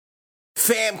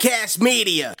Famcast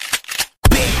Media.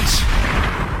 Bitch.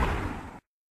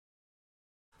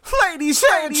 Ladies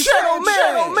and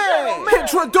gentlemen,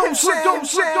 introducing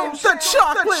the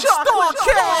Chocolate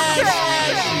Starcast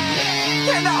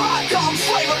and the hot dog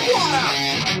flavored water.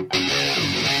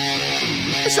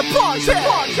 It's a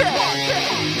podcast.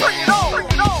 Bring it on.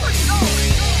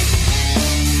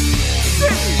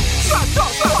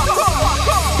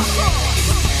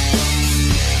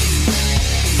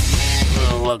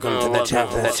 Welcome to the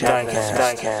Chocolate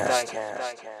Starcast.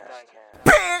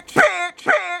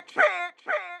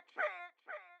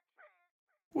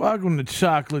 Welcome to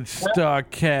Chocolate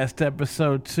Starcast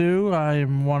episode 2. I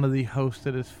am one of the hosts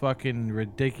of this fucking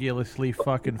ridiculously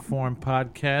fucking formed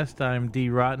podcast. I am D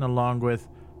Rotten along with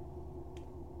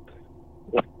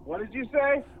What did you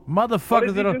say?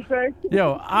 motherfuckers that just say?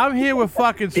 Yo, I'm here with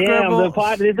fucking Damn, Scribble.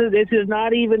 this is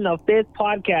not even the 5th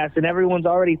podcast, and everyone's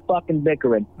already fucking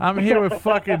bickering. I'm here with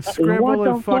fucking Scribble What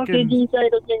the and fuck did fucking you say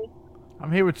to me?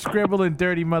 I'm here with Scribble and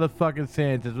Dirty motherfucking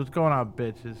Sanchez. What's going on,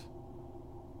 bitches?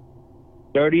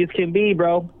 Dirty as can be,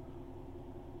 bro.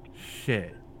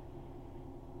 Shit.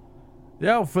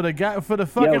 Yo, for the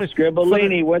fucking Yo,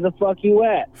 Scribblini, where the fuck you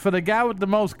at? for the guy with the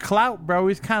most clout, bro,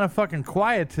 he's kind of fucking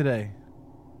quiet today.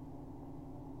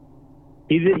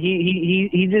 He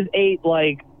just ate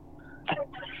like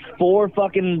 4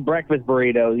 fucking breakfast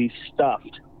burritos. He's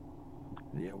stuffed.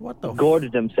 Yeah, what the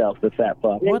Gorged himself, the fat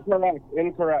fuck. What?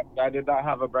 Incorrect. I did not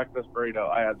have a breakfast burrito.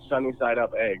 I had sunny side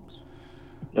up eggs.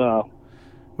 Oh.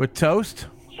 with toast?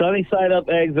 Sunny side up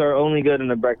eggs are only good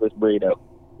in a breakfast burrito.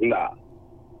 Nah.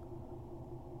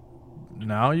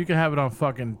 No, you can have it on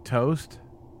fucking toast.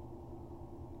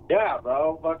 Yeah,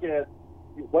 bro. Fucking.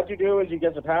 What you do is you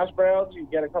get the hash browns, you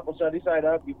get a couple sunny side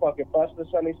up, you fucking bust the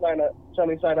sunny side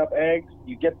up eggs,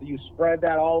 you spread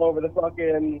that all over the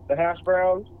hash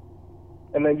browns,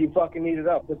 and then you fucking eat it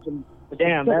up.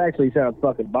 Damn, that actually sounds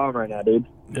fucking bomb right now, dude.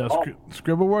 Yo,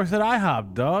 Scribble works at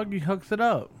IHOP, dog. He hooks it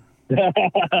up.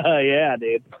 Yeah,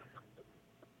 dude.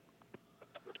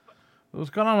 What's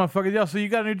going on, motherfucker? Yo, so you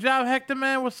got a new job, Hector,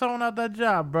 man? What's on out that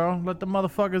job, bro? Let the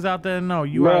motherfuckers out there know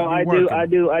you Bro, out working.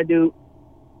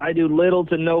 I do little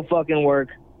to no fucking work,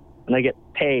 and I get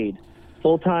paid.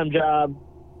 Full-time job,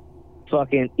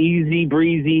 fucking easy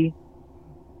breezy.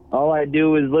 All I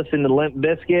do is listen to Limp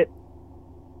Bizkit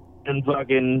and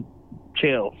fucking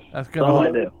chill. That's good. That's all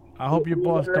I do. I hope your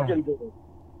boss don't.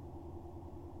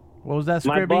 What was that,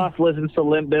 My Scribby? boss listens to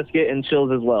Limp Bizkit and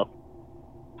chills as well.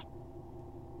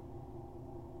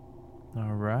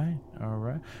 All right.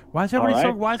 Why is everybody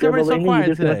so quiet You're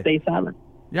just gonna today? stay silent.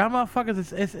 Y'all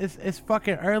motherfuckers, it's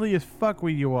fucking early as fuck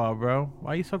where you are, bro.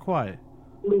 Why you so quiet?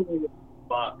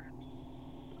 Fuck.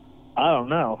 I don't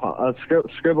know.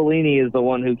 Scribblini is the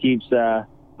one who keeps.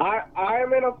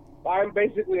 I'm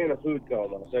basically in a food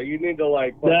coma, so you need to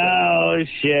like. Oh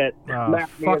shit! Smack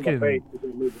me in the face to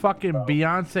get me to Fucking go.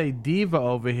 Beyonce diva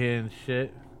over here and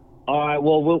shit. All right,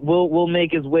 well we'll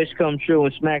make his wish come true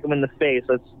and smack him in the face.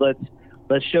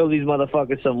 Let's show these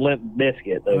motherfuckers some Limp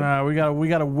Bizkit. Dude. We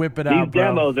gotta whip it These out, bro.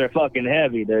 demos are fucking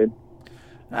heavy, dude.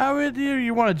 How with you?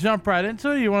 You want to jump right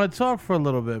into it? You want to talk for a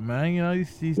little bit, man? You know,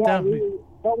 he's definitely.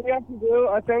 What we have to do,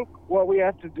 I think,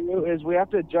 is we have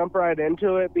to jump right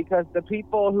into it because the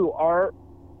people who aren't,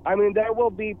 I mean, there will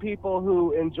be people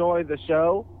who enjoy the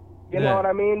show, you know what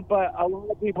I mean? But a lot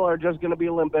of people are just going to be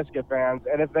Limp Bizkit fans,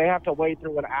 and if they have to wait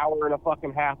through an hour and a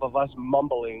fucking half of us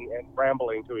mumbling and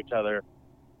rambling to each other,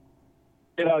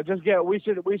 you know, we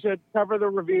should cover the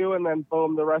review and then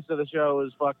boom, the rest of the show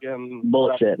is fucking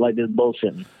Bullshit, like this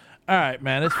bullshit. All right,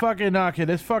 man. This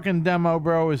fucking demo,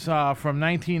 bro, is from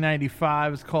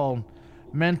 1995. It's called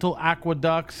Mental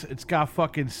Aquaducts. It's got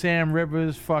fucking Sam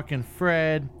Rivers, fucking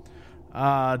Fred,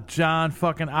 John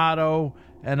fucking Otto,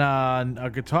 and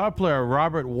a guitar player,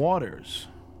 Robert Waters.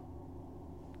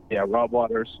 Yeah, Rob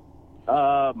Waters.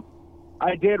 I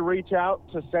did reach out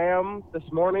to Sam this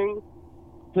morning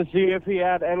to see if he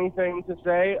had anything to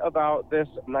say about this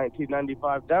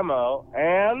 1995 demo,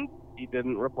 and he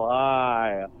didn't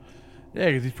reply. Yeah,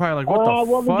 because he's probably like, what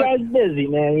the well, fuck? the guy's busy,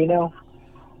 man, you know.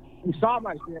 He saw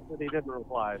my shit, but he didn't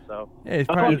reply, so. Yeah, he's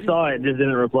He probably, saw it, just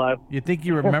didn't reply. you think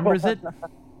he remembers it?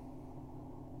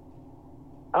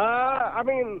 I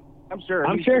mean, I'm sure.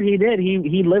 I'm sure he did.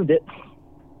 He lived it.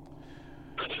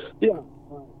 Yeah.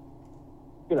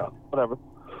 You know, whatever.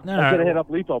 All I right. could have hit up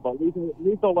Lethal, but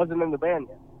Lethal wasn't in the band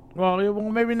yet. Well,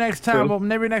 maybe next time. True.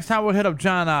 Maybe next time we'll hit up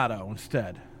John Otto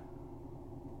instead.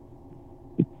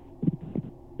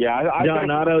 Yeah,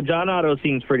 John Otto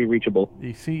seems pretty reachable.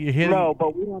 You see, you hear? No,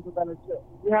 but we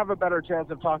have a better chance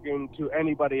of talking to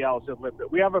anybody else at Limp.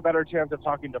 We have a better chance of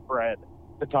talking to Fred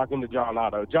to talking to John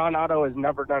Otto. John Otto has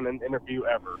never done an interview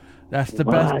ever. That's the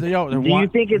What? best. Yo, Do you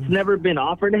think it's never been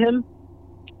offered to him?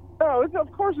 No,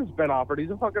 of course it's been offered. He's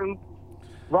a fucking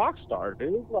rock star,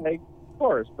 dude. Like, of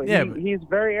course. But, Yeah, he's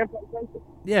very anti-racist.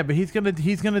 Yeah, but he's gonna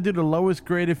do the lowest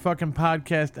graded fucking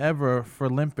podcast ever for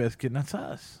Limp Bizkit, and that's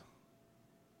us.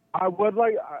 I would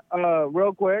like,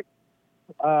 real quick,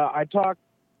 I talked,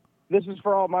 this is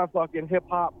for all my fucking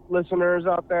hip-hop listeners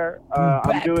out there.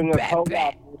 I'm doing a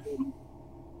collab album.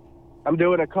 I'm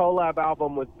doing a collab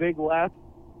album with Big Left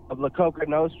of La Coca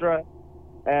Nostra,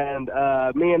 and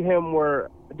me and him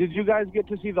were, did you guys get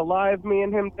to see the live me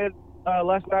and him did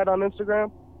last night on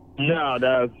Instagram? No,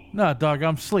 dog. No, dog,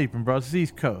 I'm sleeping, bro. It's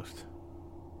East Coast.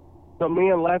 So me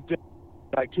and Left did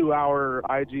like 2-hour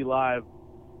IG live,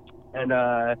 and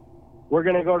we're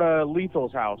gonna go to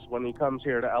Lethal's house when he comes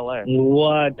here to LA.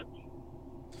 What?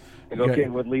 Okay,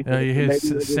 with Lethal. You hear Maybe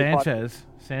we'll do a Sanchez.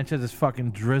 Sanchez is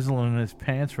fucking drizzling in his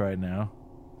pants right now.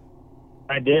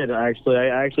 I did, actually.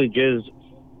 I actually jizzed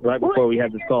right before we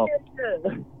had this call.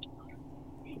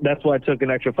 That's why I took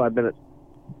an extra 5 minutes.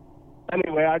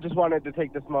 Anyway, I just wanted to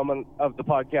take this moment of the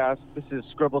podcast. This is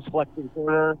Scribble's Flexing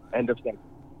Corner. End of section.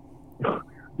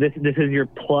 This is your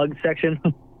plug section?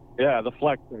 Yeah, the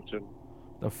flex section.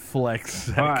 The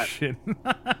flex All right. section.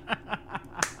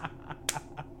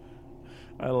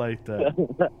 I like that.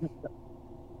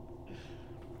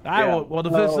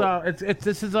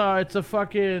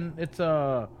 It's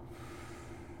a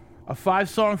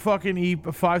 5-song fucking a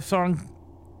 5-song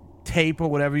tape or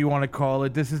whatever you want to call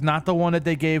it. This is not the one that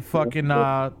they gave fucking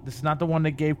this is not the one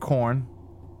they gave Korn.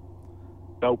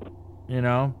 Nope. You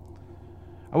know?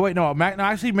 Oh wait, no,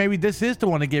 actually maybe this is the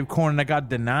one that gave Korn that got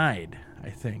denied,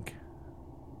 I think.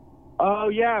 Oh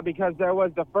yeah, because there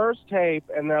was the first tape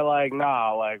and they're like,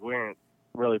 nah, like we ain't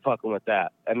really fucking with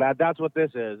that. And that's what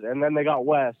this is. And then they got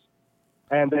Wes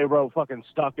and they wrote fucking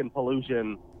Stuck in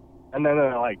Pollution. And then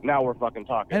they're like, now we're fucking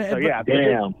talking. And, so yeah,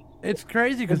 Damn. It's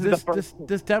crazy because This is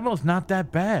this demo is not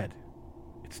that bad.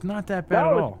 It's not that bad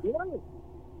at all.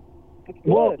 It's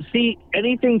good. Well, see,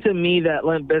 anything to me that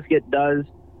Limp Bizkit does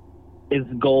is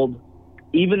gold.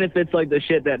 Even if it's like the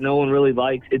shit that no one really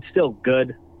likes, it's still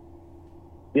good.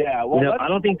 Yeah, well, You know, I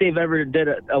don't think they've ever did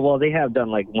it. Well, they have done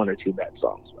like 1 or 2 bad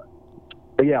songs.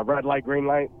 but yeah, Red Light, Green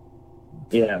Light.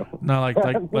 Yeah. No, like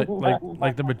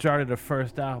the majority of the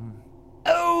first album.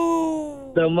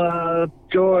 Oh, The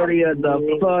majority of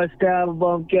the first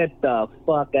album, get the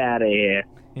fuck out of here.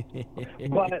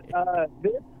 But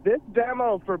this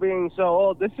demo, for being so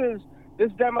old, this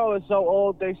demo is so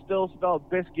old they still spell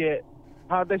Biscuit.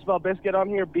 How'd they spell Biscuit on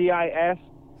here? BISCUT.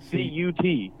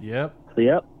 Yep.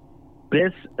 Yep.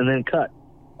 This and then cut.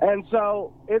 And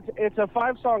so it's a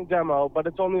 5-song demo, but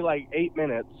it's only like 8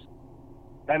 minutes,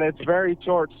 and it's very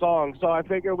short songs. So I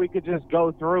figure we could just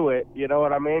go through it, you know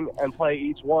what I mean, and play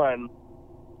each one.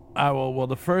 Well,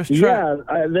 the first track.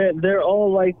 Yeah, they're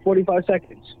all like 45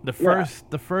 seconds. The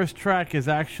first track is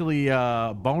actually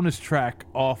a bonus track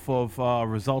off of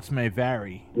Results May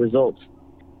Vary. Results.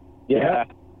 Yeah.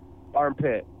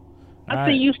 Armpit. I All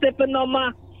see right. you stepping on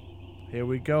my... Here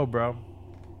we go, bro.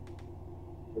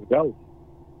 Let's go.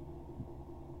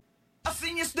 I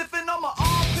seen you sniffing on my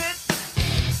armpit.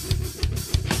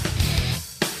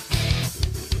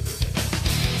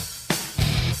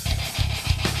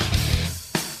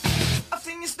 I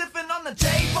seen you sniffing on the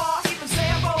J-bar, even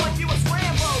Sambo like you was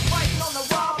Rambo, fighting on the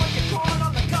raw when you're calling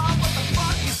on the car. What the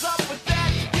fuck is up with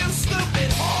that, you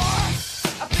stupid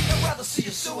whore? I think I'd rather see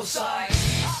you suicide. I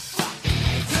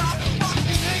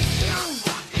fucking hate you.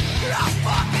 I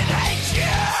fucking hate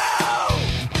you.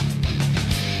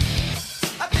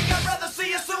 I think I'd rather see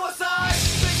you suicide.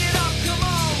 Bring it up, come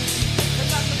on. I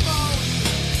got the phone.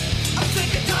 I'm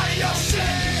sick and tired of your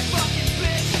shit, fucking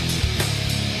bitch.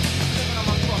 Living on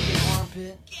my fucking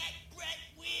armpit. Get right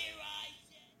where I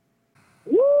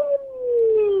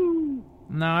Woo!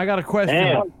 Now I got a question.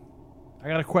 Damn. I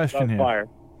got a question That's here. fire.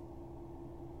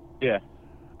 Yeah.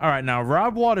 All right, now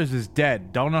Rob Waters is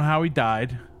dead. Don't know how he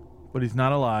died, but he's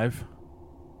not alive.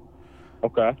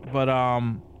 Okay. But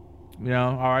you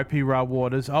know, R.I.P. Rob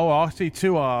Waters. Oh, actually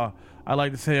too. I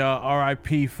like to say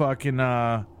R.I.P. fucking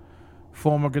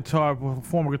former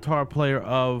guitar player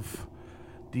of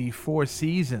the Four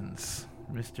Seasons,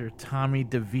 Mr. Tommy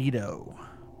DeVito.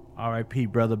 R.I.P.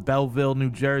 brother. Belleville,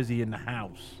 New Jersey, in the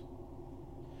house.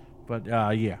 But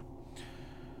yeah,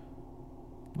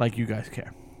 like you guys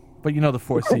care. But you know the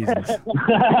Four Seasons.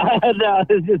 No,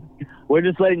 we're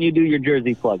just letting you do your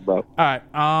Jersey plug, bro. All right.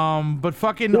 But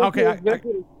fucking okay.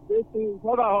 This is,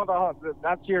 hold on.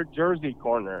 That's your Jersey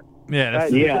corner. Yeah.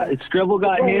 That's, Yeah, Scribble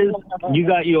got his, you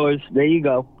got yours. There you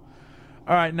go.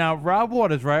 All right, now Rob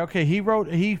Waters, right? Okay,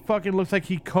 he fucking looks like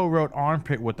he co-wrote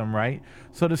Armpit with them, right?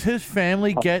 So does his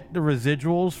family get the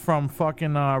residuals from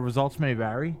fucking Results May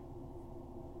Vary?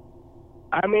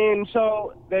 I mean,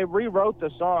 so they rewrote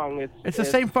the song. It's the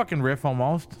same fucking riff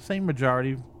almost, same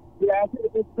majority. Yeah,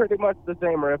 it's pretty much the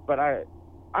same riff, but I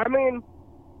mean,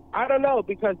 I don't know,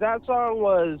 because that song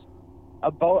was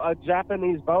a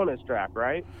Japanese bonus track,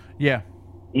 right? Yeah.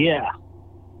 Yeah.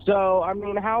 So, I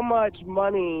mean, how much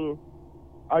money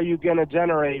are you going to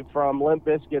generate from Limp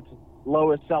Bizkit's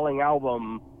lowest selling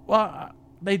album? Well,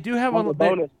 they do have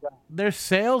bonus track? Their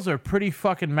sales are pretty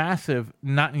fucking massive,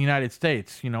 not in the United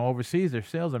States. You know, overseas, their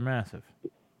sales are massive.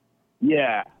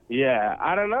 Yeah.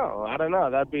 I don't know.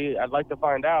 I'd like to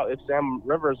find out. If Sam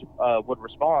Rivers would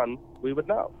respond, we would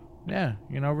know. Yeah,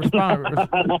 you know, respond.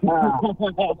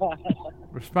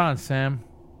 Respond, Sam.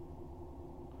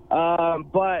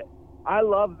 But I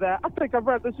love that. I think I'd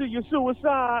rather see you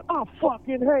suicide. I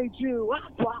fucking hate you.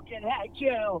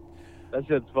 That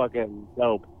shit's fucking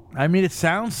dope. I mean, it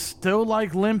sounds still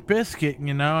like Limp Bizkit,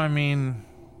 you know? I mean,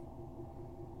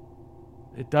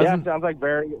 it doesn't... Yeah, it sounds like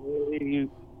very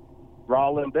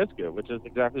raw Limp Bizkit, which is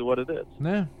exactly what it is.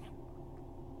 Yeah.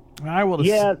 All right, well...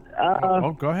 Yeah,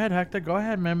 oh, go ahead, Hector. Go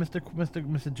ahead, man,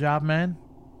 Mr. Job Man.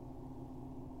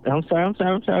 I'm sorry. I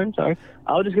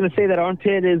was just going to say that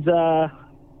Armpit is...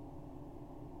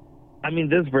 I mean,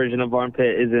 this version of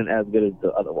Armpit isn't as good as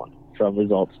the other one from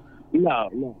Results.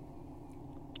 No.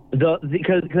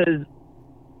 Because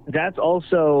that's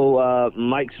also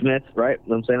Mike Smith, right?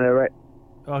 I'm saying that right?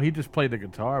 Oh, he just played the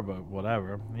guitar, but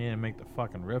whatever. He didn't make the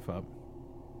fucking riff up.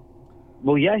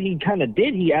 Well, yeah, he kind of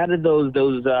did. He added those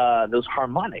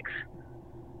harmonics.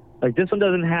 Like, this one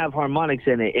doesn't have harmonics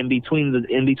in it in between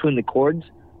the chords.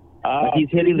 Like, he's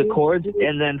hitting the chords,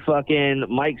 and then fucking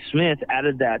Mike Smith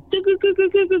added that.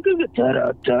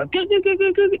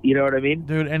 You know what I mean?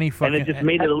 Dude, any fucking... And it just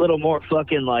made it a little more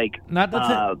fucking like... Not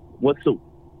to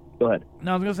Go ahead.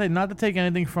 No, I was going to say, not to take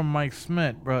anything from Mike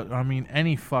Smith, but, I mean,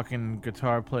 any fucking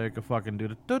guitar player could fucking do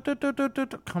the...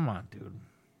 Come on, dude.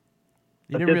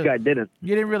 But this guy didn't.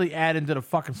 You didn't really add into the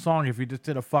fucking song if you just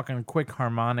did a fucking quick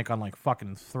harmonic on, like,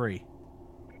 fucking 3.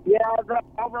 Yeah,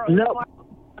 no.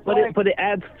 But it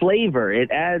adds flavor. It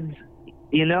adds,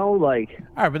 you know, like...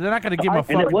 All right, but they're not going to give him a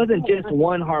fucking... And it wasn't just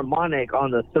one harmonic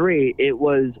on the 3. It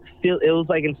was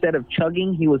like instead of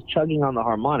chugging, he was chugging on the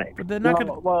harmonic. But they're not going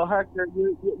to... Well, Hector,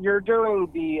 you're doing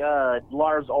the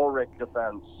Lars Ulrich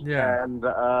defense. Yeah. And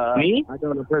me? I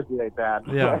don't appreciate that.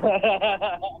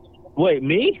 Yeah. Wait,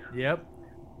 me? Yep.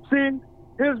 See,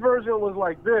 his version was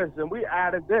like this, and we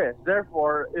added this.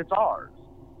 Therefore, it's ours.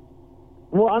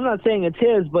 Well, I'm not saying it's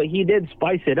his, but he did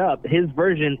spice it up. His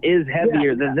version is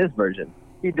heavier than this version.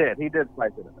 He did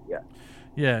spice it up, yeah.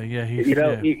 Yeah, you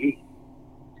know,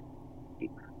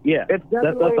 yeah, that's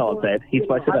all it said. He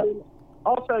spiced it up.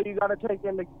 Also, you got to take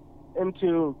into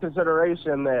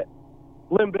consideration that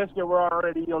Limp Bizkit were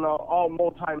already, you know, all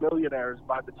multi-millionaires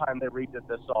by the time they redid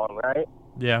this song, right?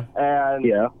 Yeah. And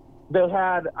yeah, they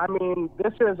had, I mean,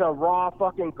 this is a raw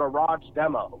fucking garage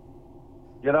demo.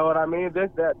 You know what I mean?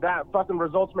 That fucking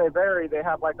Results May Vary. They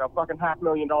have like a fucking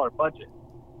 $500,000 budget,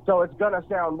 so it's gonna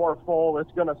sound more full. It's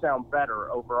gonna sound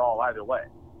better overall, either way.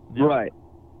 Yeah. Right.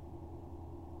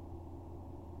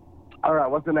 All right.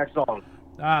 What's the next song?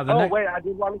 Wait, I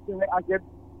did want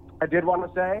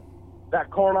to say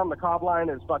that Corn on the Cob line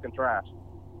is fucking trash.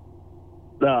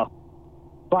 No.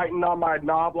 Biting on my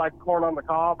knob like corn on the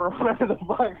cob or whatever the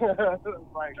fuck.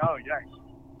 It's like, oh yikes.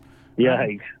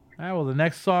 Yikes. All right, well, the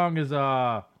next song is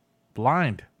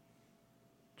Blind.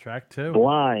 Track 2.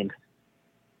 Blind.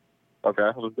 Okay,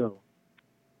 let's go.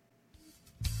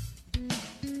 Am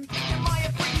I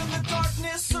a freak in the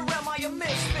darkness or am I a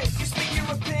misfit? You speak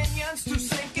your opinions to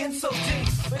sink in so deep,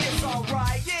 but it's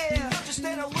alright, yeah. You're just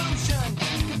an illusion,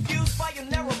 confused by your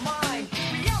narrow mind.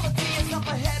 Reality is up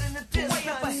ahead in the distance.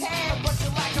 Way up ahead, but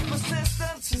your lack of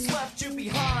persistence has left you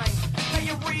behind. Now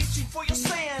you're reaching for your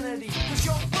sanity, cause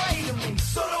you're afraid of me.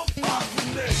 So don't fuck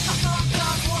with me. I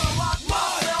sometimes wanna lock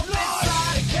myself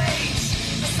inside a cage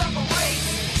that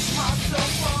separates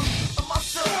myself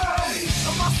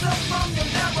from your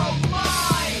narrow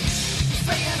mind.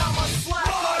 Saying I'm a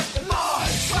slacker, and I'm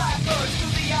a slacker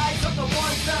through the eyes of the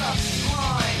ones that are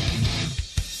blind.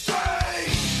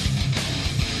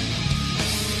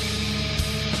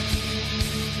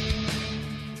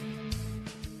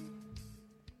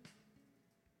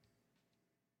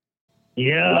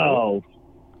 Yo.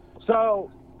 So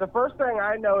the first thing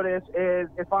I notice is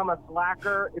if I'm a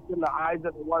slacker, it's in the eyes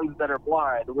of the ones that are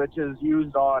blind, which is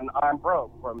used on "I'm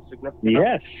Broke" from Significant.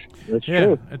 Yes, that's Yeah,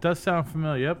 true. it does sound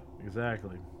familiar. Yep,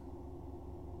 exactly.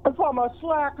 If I'm a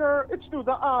slacker, it's through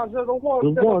the eyes of the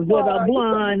ones The that ones that are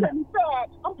blind. I'm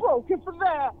broken for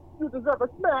that. You deserve a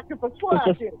smack if I'm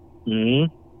slacking.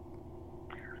 Mm-hmm.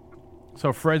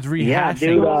 So Fred's Yeah,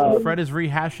 rehashing. dude, Fred is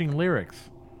rehashing lyrics.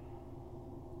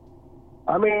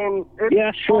 I mean,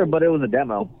 Yeah, sure, but it was a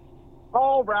demo.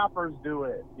 all rappers do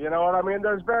it. You know what I mean?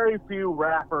 There's very few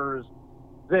rappers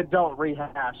that don't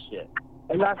rehash shit.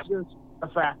 And that's just a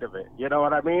fact of it. You know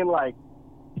what I mean? Like,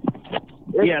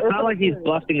 It's not like he's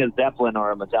busting a Zeppelin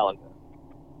or a Metallica.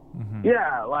 Mm-hmm.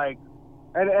 Yeah, like,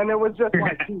 and it was just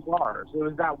like 2 bars. It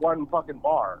was that one fucking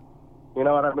bar. You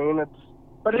know what I mean?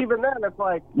 But even then, it's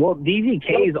like. Well,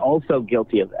 DZK is also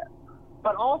guilty of that.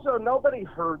 But also, nobody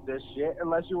heard this shit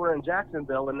unless you were in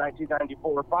Jacksonville in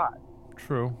 1994 or 5.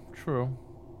 True.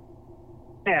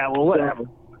 Yeah, well, whatever.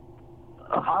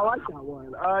 I like that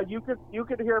one. You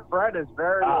could hear Fred is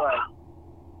very like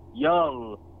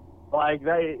young. Like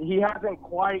he hasn't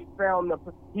quite found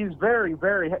he's very,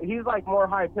 very, he's like more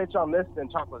high pitch on this than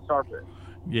Chocolate Starfish.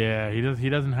 Yeah, he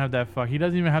doesn't have that he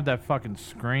doesn't even have that fucking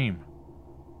scream.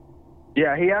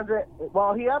 Yeah, he hasn't.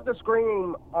 Well, he had the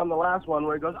scream on the last one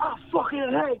where he goes, "I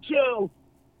fucking hate you."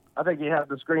 I think he had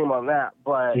the scream on that,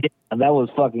 but Yeah, that was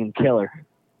fucking killer.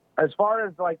 as far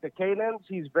as like the cadence,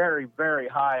 he's very, very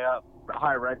high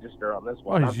register on this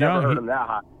one. Oh, he's I've young. never heard him that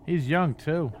high. He's young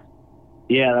too.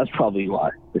 Yeah, that's probably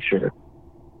why, for sure.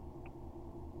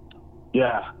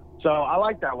 Yeah, so I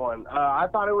like that one. I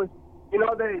thought it was,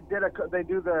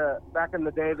 back in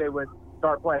the day they would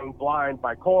start playing "Blind"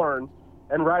 by Korn,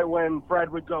 and right when Fred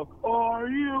would go, "Are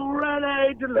you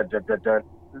ready?"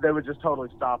 They would just totally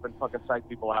stop and fucking psych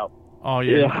people out. Oh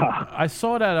yeah. Yeah. I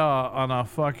saw that on a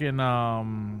fucking I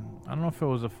don't know if it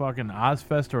was a fucking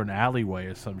Ozfest or an alleyway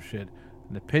or some shit,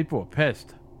 and the people were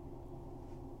pissed.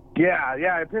 Yeah,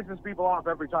 it pisses people off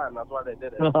every time. That's why they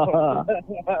did it.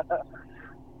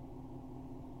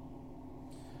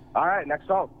 All right, next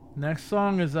song. Next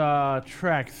song is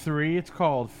track 3. It's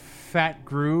called Fat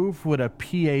Groove with a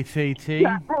PHAT.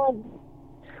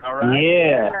 All right.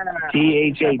 Yeah.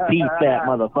 THAT, fat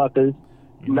motherfuckers.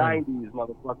 90s,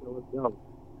 motherfucker. Let's go.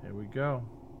 Here we go.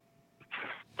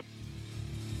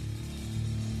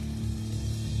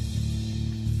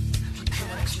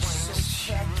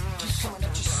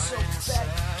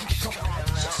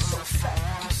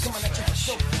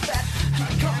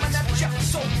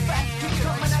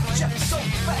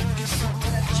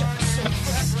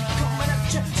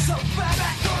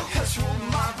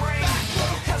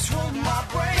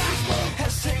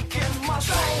 Has taken my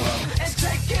soul and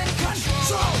taken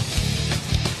control.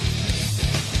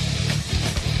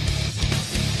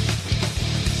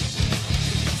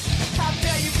 How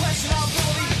dare you question our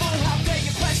ability, fool? How dare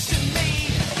you question me?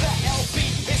 The LB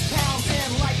is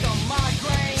pounding like a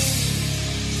migraine.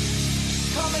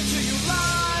 Coming to you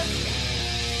live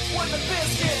with the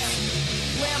Bizkit.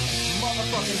 Limp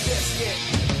motherfucking Bizkit.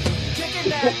 Kicking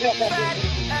that fat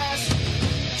ass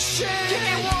shit. Kick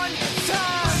it one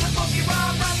time. The funky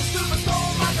rhyme, rap the stupid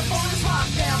stone. Microphone is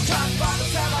locked down. Try to find the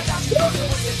sound I got you cooking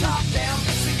with your top down.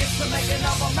 See, it's the making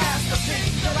of a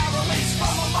masterpiece that I release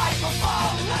from a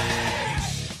microphone.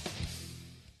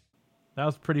 That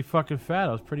was pretty fucking fat.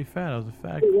 That was pretty fat.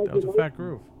 That was a fat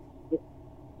groove.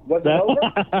 Was it over?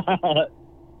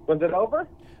 Was it over?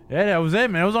 Yeah, that was it,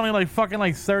 man. It was only like fucking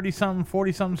 30-something,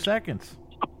 40-something seconds.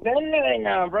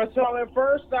 Damn, bro. So at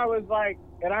first I was like,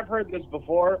 and I've heard this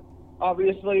before,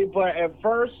 obviously, but at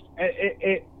first,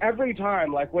 it every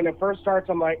time, like when it first starts,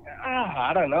 I'm like,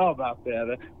 I don't know about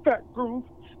that. Fat groove,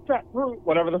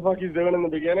 whatever the fuck he's doing in the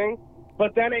beginning.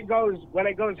 But then when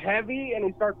it goes heavy and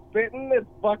he starts spitting, it's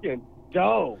fucking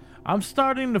dope. I'm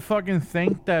starting to fucking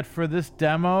think that for this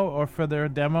demo or for their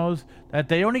demos, that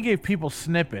they only gave people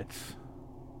snippets.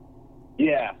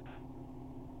 Yeah.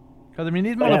 Because, I mean,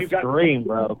 these That's motherfuckers... dream,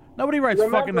 bro. Nobody writes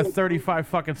fucking a 35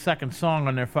 fucking second song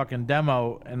on their fucking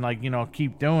demo and, like,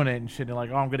 keep doing it and shit. And like,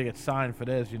 oh, I'm going to get signed for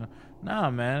this, Nah,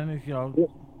 man,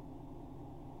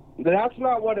 That's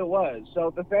not what it was.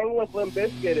 So the thing with Limp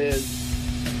Bizkit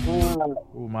is...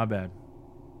 Ooh, my bad.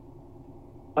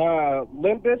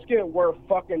 Limp Bizkit were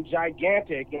fucking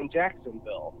gigantic in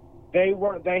Jacksonville. They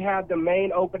had the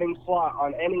main opening slot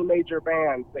on any major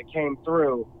bands that came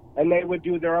through, and they would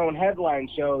do their own headline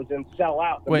shows and sell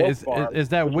out. Wait, is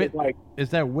that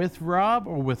with Rob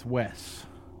or with Wes?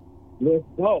 With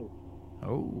both.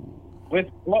 Oh. With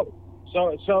both.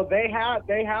 So they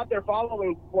had their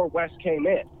following before Wes came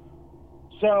in.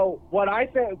 So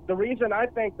the reason I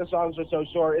think the songs are so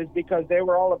short is because they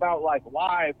were all about like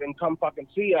live and come fucking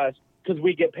see us because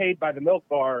we get paid by the milk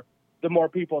bar the more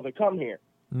people that come here.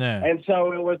 Yeah. And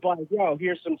so it was like, yo,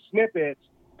 here's some snippets,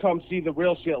 come see the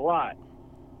real shit live.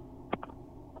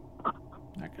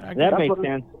 That makes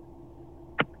sense.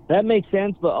 That makes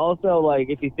sense, but also, like,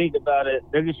 if you think about it,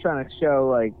 they're just trying to show,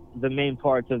 like, the main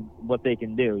parts of what they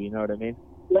can do, you know what I mean?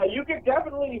 Yeah, you could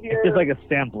definitely hear... It's just like a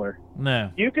sampler.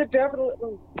 No. You could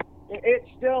definitely... It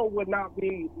still would not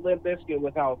be Limp Bizkit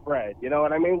without Fred, you know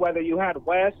what I mean? Whether you had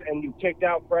Wes and you kicked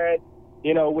out Fred,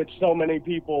 you know, which so many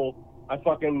people I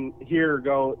fucking hear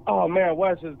go, oh, man,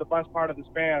 Wes is the best part of this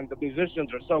band. The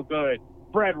musicians are so good.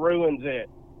 Fred ruins it.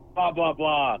 Blah, blah,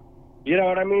 blah. You know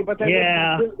what I mean? But then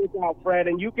it's without Fred,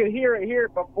 and you can hear it here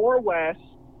before Wes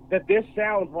that this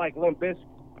sounds like Limp Bizkit.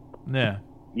 Yeah.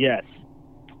 Yes.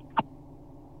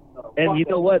 And you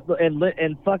know what?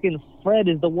 And fucking Fred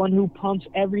is the one who pumps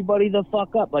everybody the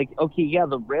fuck up. Like, okay, yeah,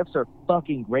 the riffs are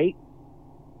fucking great,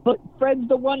 but Fred's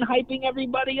the one hyping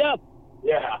everybody up.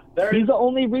 Yeah. He's the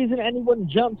only reason anyone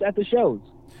jumps at the shows.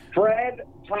 Fred,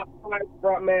 top 5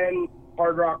 frontman,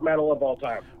 hard rock metal of all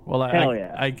time. Well, Hell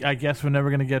yeah. I guess we're never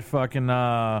going to get fucking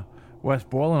Wes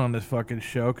Borland on this fucking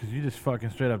show because you just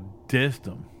fucking straight up dissed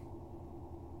him.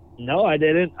 No, I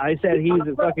didn't. I said he was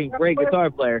a fucking great guitar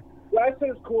player. Wes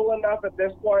is cool enough at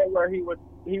this point where he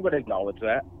would acknowledge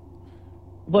that.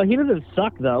 But he doesn't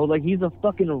suck, though. Like, he's a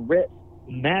fucking riff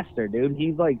master, dude.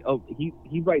 He's like,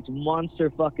 he writes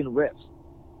monster fucking riffs.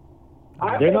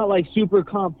 They're not like super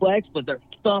complex, but they're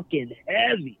fucking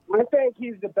heavy. I think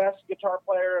he's the best guitar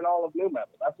player in all of nu metal.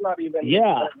 That's not even.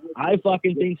 Yeah, I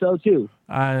fucking think so too.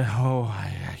 I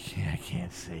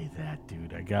can't say that,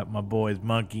 dude. I got my boys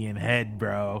Monkey and Head,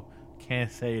 bro.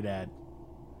 Can't say that.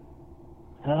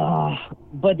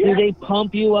 But do they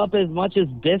pump you up as much as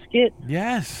Bizkit?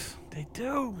 Yes, they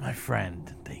do, my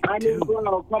friend. They I do. mean,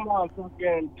 bro, come on,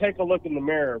 fucking take a look in the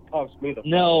mirror. Pumps me the.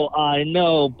 No, I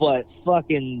know, but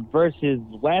fucking versus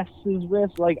Wes's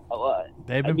riffs, like,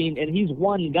 I mean, and he's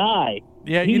one guy.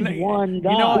 Yeah, he's one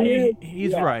guy. You know,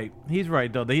 he's right. He's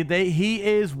right though. He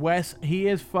is Wes. He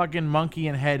is fucking Monkey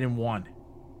and Head in one.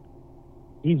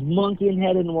 He's Monkey and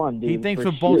Head in one, dude. He thinks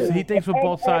with both. He thinks with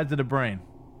both sides of the brain.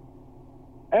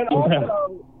 And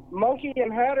also, Monkey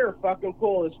and Head are fucking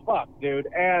cool as fuck, dude.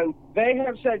 And they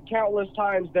have said countless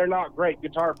times they're not great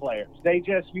guitar players. They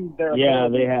just use their. Yeah,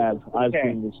 they have. I've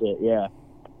seen this shit. Yeah.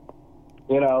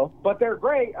 You know, but they're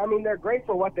great. I mean, they're great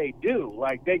for what they do.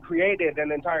 Like, they created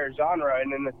an entire genre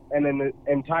and an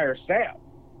entire sound.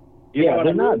 Yeah,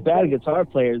 they're not bad guitar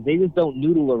players. They just don't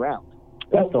noodle around.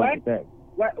 That's the only thing.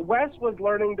 Wes was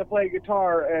learning to play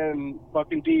guitar, and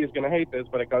fucking D is going to hate this,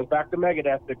 but it goes back to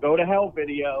Megadeth, the Go to Hell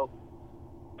video.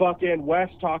 Fucking Wes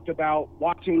talked about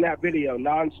watching that video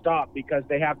nonstop because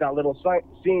they have that little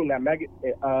scene that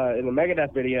in the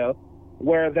Megadeth video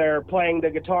where they're playing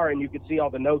the guitar and you can see all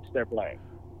the notes they're playing.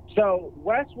 So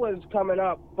Wes was coming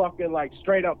up fucking like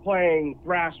straight up playing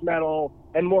thrash metal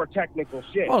and more technical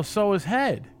shit. Oh, so was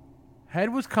Head.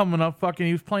 Head was coming up fucking,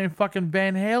 he was playing fucking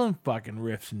Van Halen fucking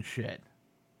riffs and shit.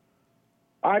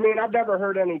 I mean, I've never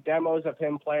heard any demos of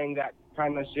him playing that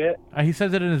kind of shit. He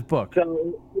says it in his book.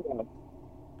 So, you know,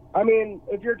 I mean,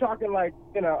 if you're talking like,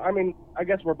 you know, I mean, I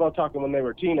guess we're both talking when they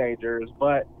were teenagers,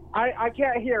 but I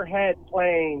can't hear Head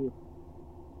playing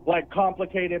like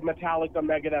complicated Metallica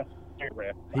Megadeth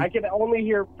riff. I can only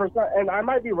hear, and I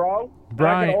might be wrong.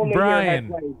 Brian,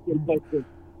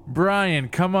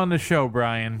 come on the show,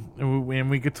 Brian, and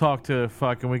we could talk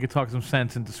some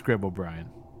sense into Scribble, Brian.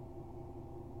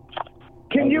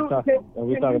 Can you talk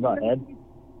about Head?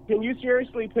 Can you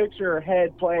seriously picture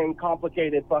Head playing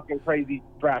complicated fucking crazy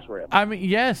thrash riffs? I mean,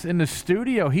 yes, in the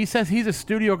studio. He says he's a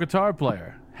studio guitar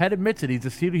player. Head admits it. He's a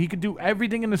studio. He could do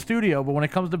everything in the studio, but when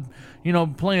it comes to, you know,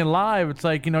 playing live, it's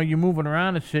like, you know, you're moving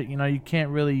around and shit. You know, you can't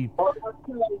really.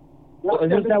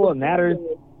 Isn't that what matters?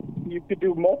 You could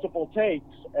do multiple takes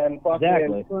and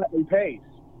fucking pace.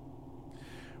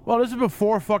 Well, this is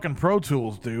before fucking Pro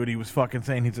Tools, dude. He was fucking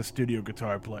saying he's a studio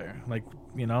guitar player. Like,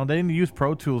 you know, they didn't use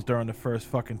Pro Tools during the first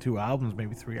fucking 2 albums,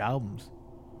 maybe 3 albums.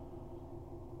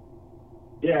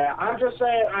 Yeah, I'm just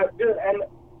saying, dude, and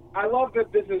I love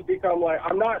that this has become like,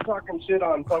 I'm not talking shit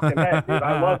on fucking Head, dude.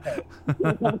 I love Head.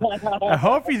 I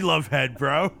hope you love Head,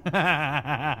 bro.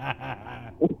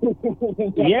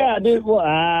 Yeah, dude.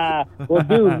 Well,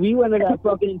 dude, we went to that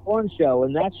fucking porn show,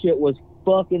 and that shit was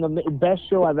fucking the best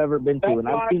show I've ever been to, and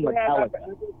I've seen Metallica. I've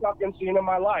ever fucking seen in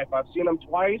my life. I've seen them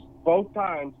twice. Both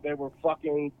times, they were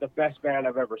fucking the best band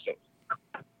I've ever seen.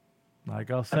 Like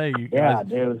I'll say,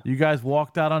 you guys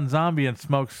walked out on Zombie and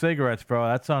smoked cigarettes, bro.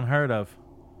 That's unheard of.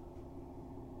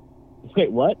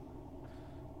 Wait, what?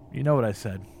 You know what I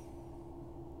said.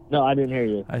 No, I didn't hear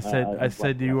you. I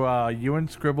said you and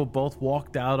Scribble both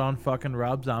walked out on fucking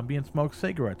Rob Zombie and smoked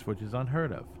cigarettes, which is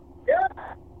unheard of. Yeah.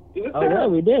 Oh, yeah,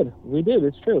 we did.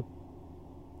 It's true.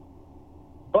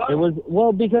 But It was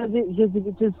because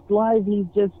it just live.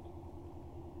 It's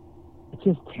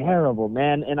just terrible,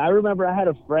 man. And I remember I had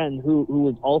a friend who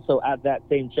was also at that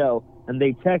same show, and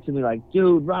they texted me like,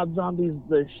 "Dude, Rob Zombie's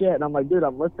the shit," and I'm like, "Dude,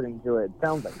 I'm listening to it. It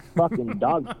sounds like fucking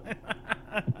dog shit."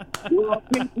 well,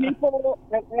 people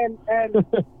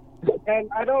and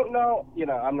I don't know.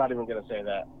 I'm not even gonna say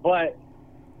that, but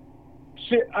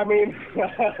shit. I mean,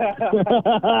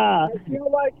 I feel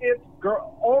like it's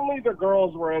only the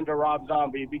girls were into Rob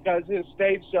Zombie because his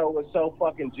stage show was so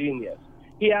fucking genius.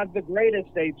 He has the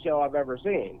greatest stage show I've ever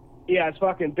seen. He has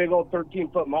fucking big old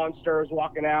 13-foot monsters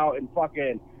walking out and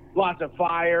fucking lots of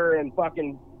fire and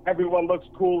fucking everyone looks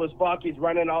cool as fuck. He's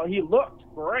running he looked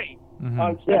great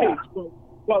on stage. Yeah.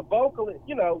 But vocally,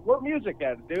 we're music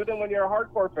heads, dude. And when you're a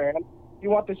hardcore fan, you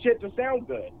want the shit to sound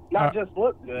good, not just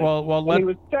look good. Well, he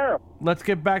was terrible. Let's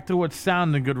get back to what's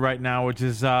sounding good right now, which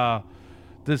is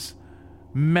this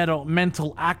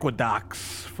mental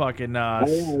aqueducts fucking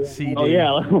CD. Oh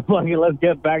yeah, let's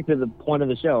get back to the point of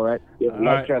the show, right? Yeah,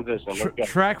 nice transition. Let's go.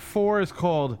 Track 4 is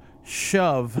called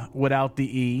Shove without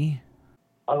the E.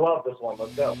 I love this one.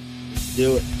 Let's go.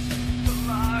 Do it.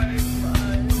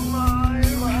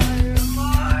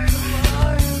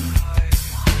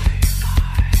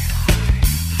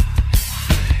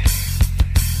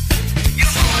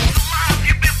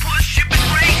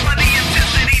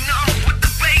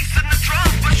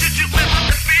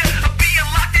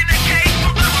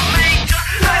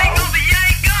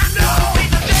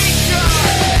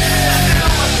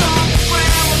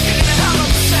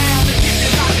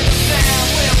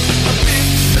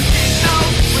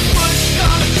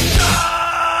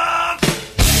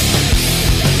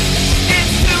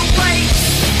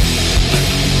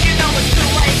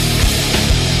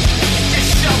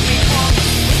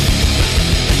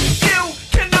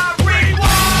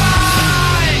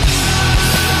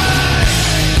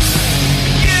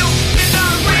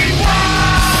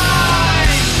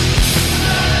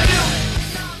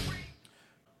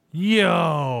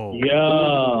 Yo.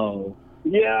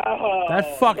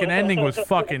 That fucking ending was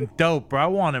fucking dope, bro. I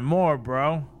wanted more,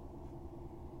 bro.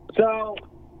 So,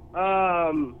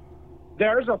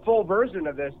 there's a full version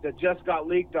of this that just got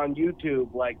leaked on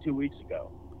YouTube like 2 weeks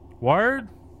ago. Word?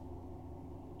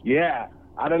 Yeah.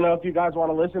 I don't know if you guys want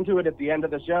to listen to it at the end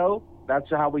of the show. That's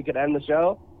how we could end the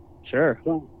show. Sure.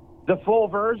 The full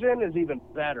version is even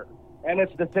better. And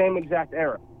it's the same exact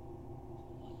era.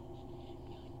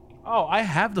 Oh, I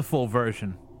have the full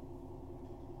version.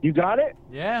 You got it?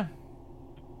 Yeah.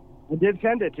 I did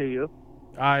send it to you.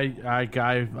 I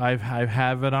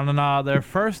have it on their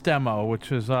first demo, which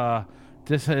was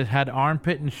just it had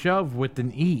armpit and shove with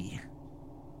an E.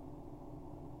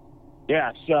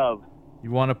 Yeah, shove.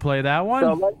 You want to play that one?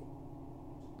 So,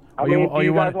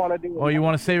 you guys want to do it? Or you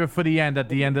want to save it for the end, at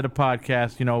the end of the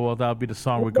podcast? Well, that'll be the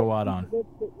song we go out on.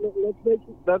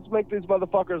 Let's make these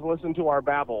motherfuckers listen to our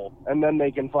babble, and then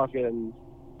they can fucking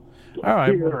all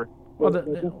right. hear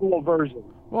the full version.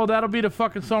 Well, that'll be the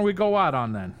fucking song we go out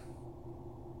on then.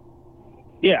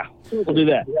 Yeah, we'll do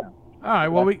that. Yeah. All right.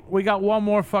 Well, we got one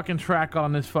more fucking track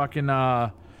on this fucking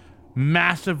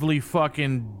massively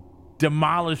fucking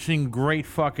demolishing great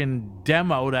fucking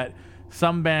demo that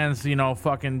some bands,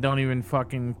 fucking don't even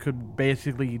fucking could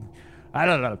basically. I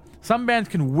don't know. Some bands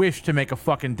can wish to make a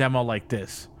fucking demo like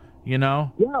this. Yeah,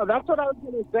 that's what I was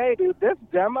gonna say, dude. This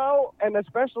demo, and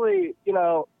especially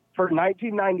for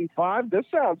 1995, this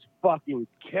sounds fucking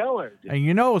killer, dude. And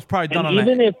it was probably done on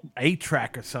an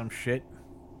 8-track or some shit.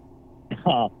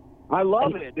 I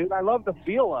love it, dude. I love the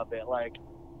feel of it. Like,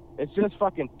 it's just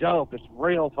fucking dope. It's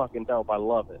real fucking dope. I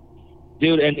love it.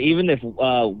 Dude, and even if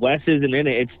Wes isn't in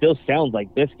it, it still sounds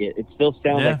like Bizkit. It still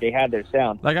sounds like they had their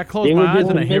sound. Like, I close my eyes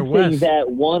and I hear Wes.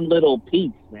 That one little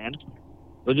piece, man.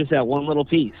 It was just that one little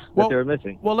piece that they were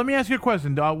missing. Well, let me ask you a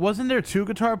question. Wasn't there 2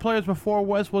 guitar players before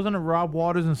Wes? Wasn't it Rob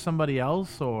Waters and somebody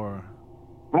else, or?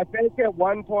 I think at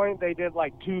one point they did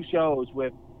like 2 shows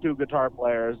with 2 guitar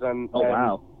players, and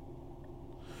wow.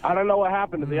 I don't know what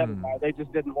happened to the other guy. They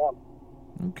just didn't want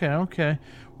it. Okay.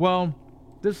 Well,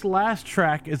 this last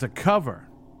track is a cover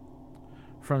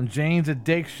from Jane's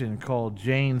Addiction called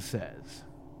Jane Says,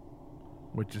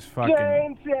 which is fucking.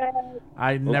 Jane Says.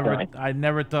 I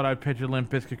never thought I'd picture Limp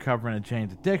Bizkit covering a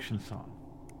Jane's Addiction song.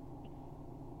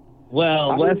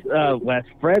 Well, Wes,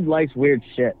 Fred likes weird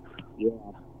shit. Yeah.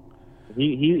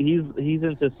 He's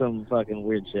into some fucking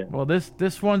weird shit. Well,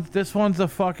 this one's a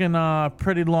fucking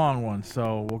pretty long one,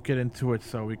 so we'll get into it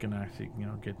so we can actually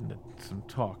get into some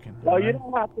talking. Well, right? You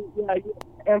don't have to. Yeah,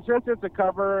 and since it's a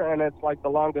cover and it's like the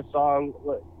longest song,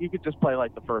 you could just play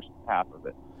like the first half of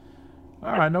it.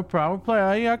 All right, no problem. We'll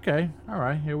play. Yeah, okay. All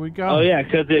right, here we go. Oh yeah,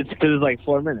 because it's like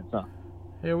 4 minutes, huh?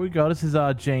 Here we go. This is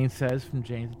Jane Says from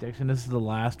Jane's Addiction. This is the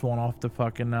last one off the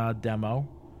fucking demo.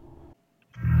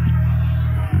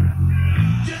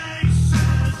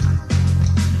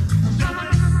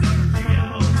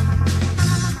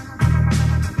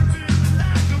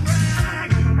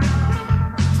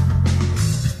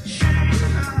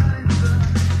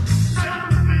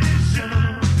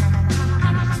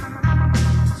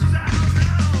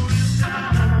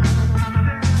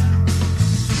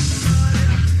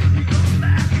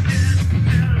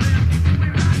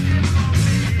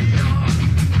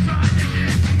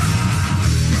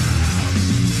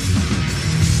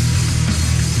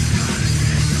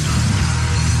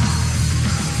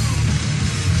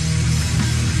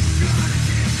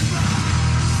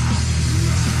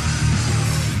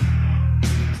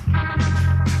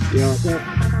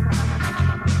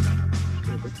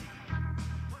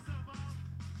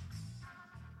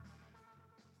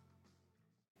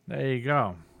 There you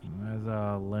go.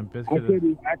 There's Limp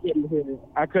Bizkit.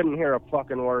 I couldn't hear a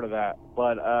fucking word of that,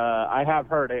 but I have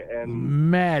heard it,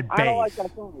 and Mad bass. I don't like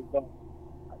that song. But,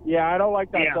 yeah, I don't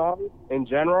like that song in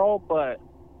general, but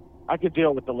I could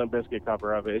deal with the Limp Bizkit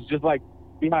cover of it. It's just like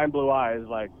Behind Blue Eyes.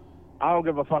 Like, I don't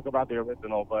give a fuck about the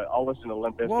original, but I'll listen to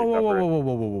Limp Bizkit cover.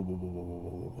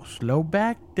 Whoa. Slow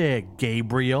back there,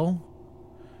 Gabriel.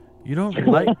 You don't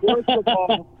like... First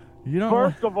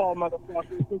of all,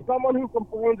 motherfucker, for someone who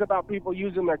complains about people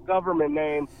using their government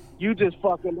name, you just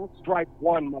fucking, that's strike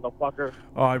one, motherfucker.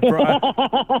 Oh,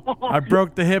 I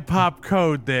broke the hip-hop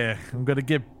code there. I'm gonna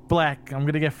get black. I'm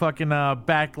gonna get fucking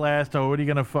backlash. Or what are you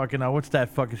gonna fucking, what's that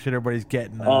fucking shit everybody's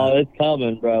getting? Oh, it's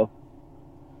coming, bro.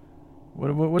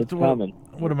 What's coming?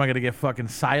 What am I gonna get fucking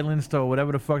silenced or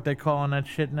whatever the fuck they calling that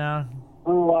shit now?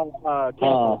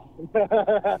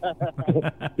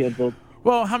 Canceled.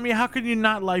 Well, I mean, how could you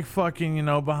not like fucking,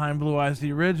 Behind Blue Eyes,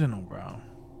 the original, bro?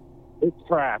 It's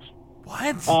trash.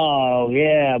 What? Oh,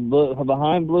 yeah.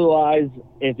 Behind Blue Eyes,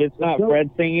 if it's not Fred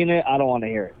singing it, I don't want to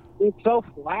hear it. It's so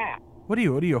flat. What are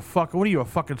you, a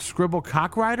fucking scribble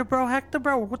cockrider, bro? Hector,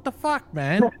 bro? What the fuck,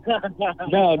 man?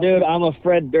 No, dude, I'm a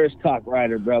Fred Durst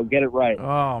cockrider, bro. Get it right.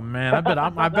 Oh, man.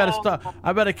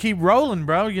 I better keep rolling,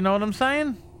 bro. You know what I'm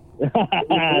saying?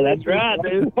 That's right,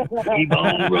 dude. Keep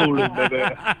on rolling, baby.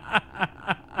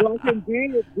 Fucking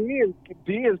D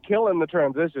is killing the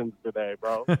transitions today,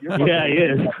 bro. Yeah, he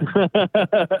is.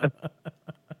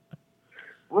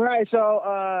 All right,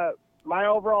 so my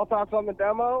overall thoughts on the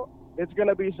demo, it's going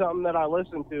to be something that I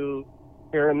listen to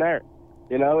here and there.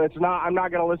 I'm not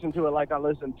going to listen to it like I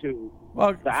listen to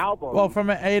the album. Well,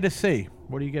 from an A to C,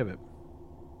 what do you give it?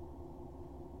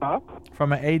 Huh?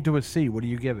 From an A to a C, what do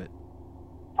you give it?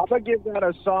 I'm going to give that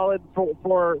a solid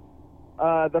for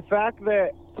the fact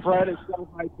that Fred is so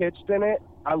high-pitched in it.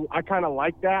 I kind of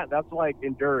like that. That's, like,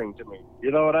 enduring to me.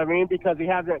 You know what I mean? Because he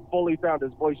hasn't fully found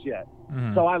his voice yet.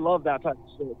 Mm. So I love that type of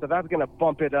shit. So that's going to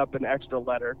bump it up an extra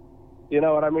letter. You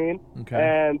know what I mean? Okay.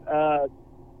 And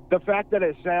the fact that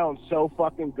it sounds so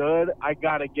fucking good, I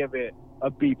got to give it a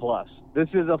B+. This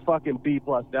is a fucking B+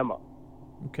 demo.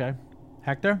 Okay.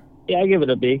 Hector? Yeah, I give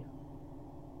it a B.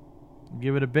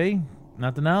 Give it a B?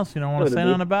 Nothing else? You don't want to say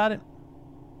nothing about it?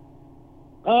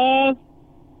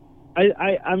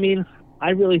 I mean,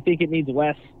 I really think it needs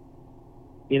Wes.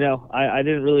 I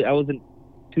wasn't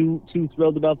too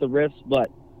thrilled about the riffs, but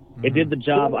it did the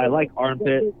job. I like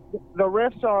Armpit. The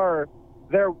riffs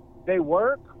they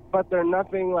work, but they're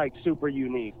nothing like super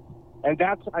unique. And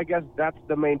I guess that's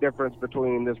the main difference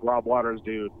between this Rob Waters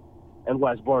dude and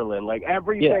Wes Borland. Like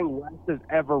everything Wes has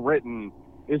ever written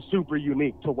is super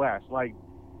unique to Wes. Like,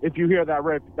 if you hear that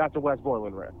riff, that's a Wes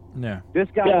Borland riff. Yeah. This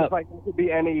guy is like, it could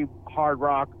be any hard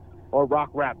rock or rock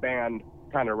rap band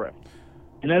kind of riff.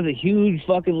 And as a huge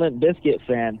fucking Limp Bizkit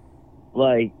fan,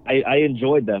 like, I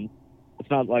enjoyed them.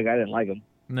 It's not like I didn't like them.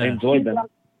 No. I enjoyed them.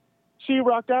 She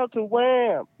rocked out to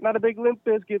Wham! Not a big Limp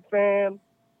Bizkit fan.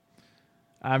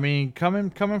 I mean,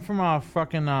 coming from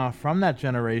from that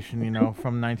generation,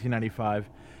 from 1995,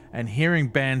 and hearing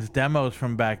bands' demos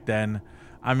from back then,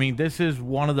 I mean, this is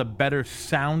one of the better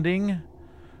sounding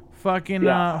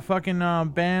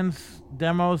bands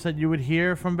demos that you would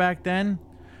hear from back then.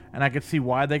 And I could see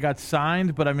why they got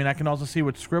signed, but I mean, I can also see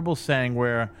what Scribble's saying,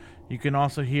 where you can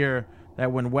also hear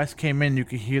that when Wes came in, you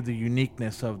could hear the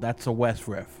uniqueness of that's a Wes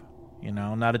riff,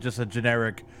 not just a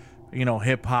generic,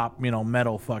 hip hop,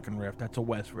 metal fucking riff. That's a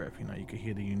Wes riff, you could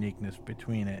hear the uniqueness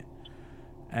between it.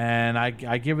 And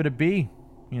I give it a B,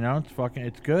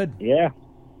 it's good. Yeah.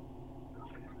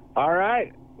 All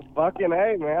right. Fucking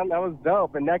A, man. That was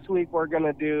dope. And next week we're going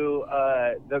to do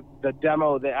the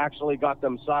demo that actually got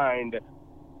them signed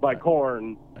by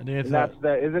Korn. I think it's And that's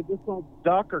is it just called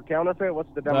Duck or Counterfeit?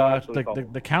 What's the demo actually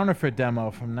called? the Counterfeit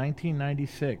demo from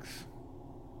 1996.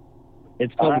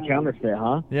 It's called the Counterfeit,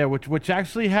 huh? Yeah, which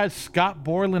actually has Scott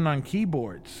Borland on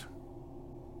keyboards.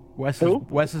 Wes's Who?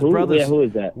 brother. Yeah, who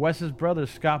is that? Wes's brother,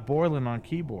 Scott Borland, on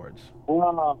keyboards.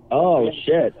 Oh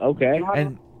shit. Okay.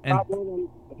 And Scott Borland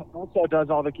also does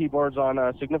all the keyboards on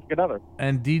Significant Other.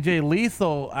 And DJ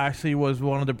Lethal actually was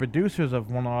one of the producers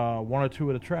of one or two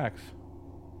of the tracks.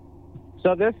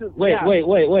 So this is Wait.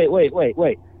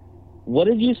 What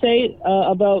did you say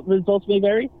about Results May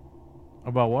Vary?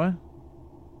 About what?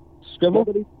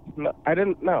 Scribble? No, I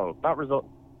didn't know. Not Result.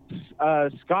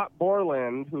 Scott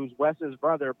Borland, who's Wes's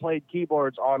brother, played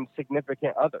keyboards on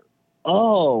Significant Other.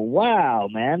 Oh wow,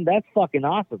 man, that's fucking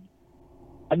awesome.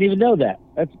 I didn't even know that.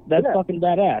 That's fucking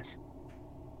badass.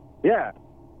 Yeah.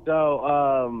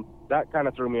 So that kind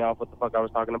of threw me off what the fuck I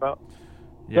was talking about.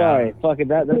 Yeah. Sorry, fucking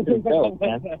that's just dope,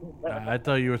 man. I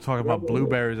thought you were talking about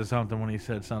blueberries or something when he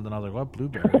said something. I was like, what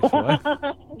blueberries?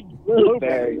 What?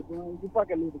 Blueberries. You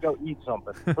fucking need to go eat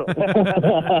something.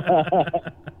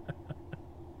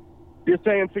 You're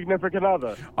saying Significant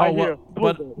Other. Oh,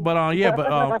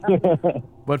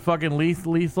 but fucking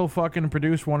Lethal fucking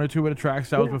produced one or two of the tracks.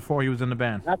 That was before he was in the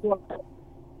band. That's what.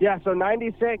 Yeah, so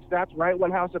 96, that's right when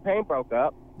House of Pain broke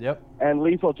up. Yep. And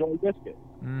Lethal joined Bizkit.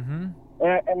 Mm-hmm.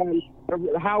 And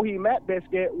how he met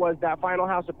Bizkit was that final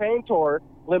House of Pain tour.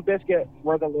 Limp Bizkit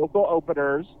were the local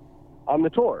openers on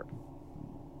the tour.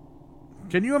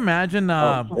 Can you imagine?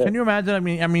 Can you imagine?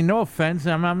 I mean, no offense.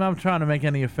 I'm not trying to make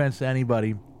any offense to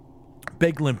anybody.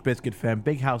 Big Limp Bizkit fan,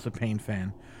 big House of Pain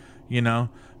fan, you know.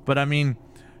 But I mean,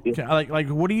 like,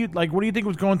 what do you think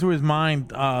was going through his mind,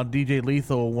 DJ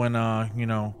Lethal, when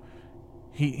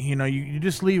you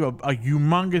just leave a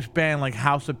humongous band like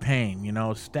House of Pain,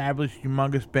 established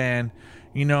humongous band,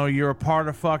 you're a part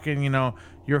of fucking,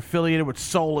 you're affiliated with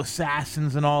Soul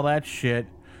Assassins and all that shit,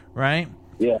 right?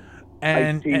 Yeah.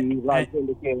 And Rhyme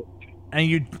Syndicate.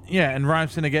 And Rhyme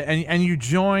Syndicate, and you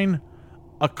join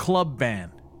a club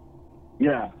band.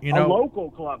 Yeah, a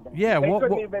local club band. Yeah,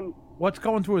 what's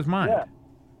going through his mind?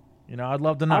 Yeah. I'd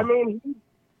love to know. I mean,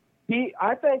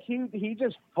 I think he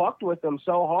just fucked with them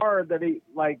so hard that it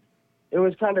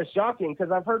was kind of shocking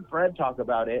because I've heard Fred talk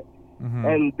about it,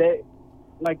 and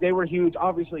they were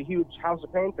obviously huge House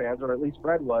of Pain fans, or at least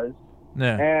Fred was.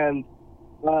 Yeah. And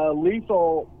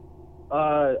Lethal,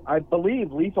 I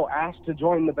believe Lethal asked to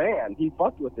join the band. He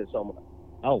fucked with it so much.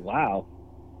 Oh wow.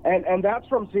 And that's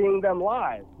from seeing them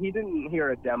live. He didn't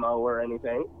hear a demo or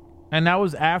anything. And that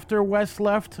was after Wes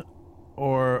left?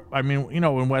 Or, I mean,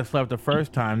 when Wes left the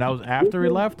first time, that was after he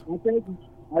left?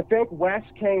 I think Wes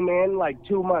came in like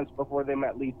 2 months before they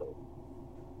met Lethal.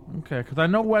 Okay, because I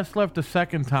know Wes left the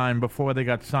second time before they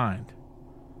got signed.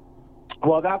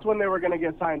 Well, that's when they were going to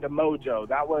get signed to Mojo.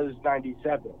 That was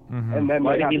 97. Mm-hmm. And then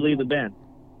why did he leave the band?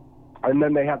 And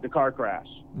then they had the car crash.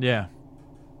 Yeah.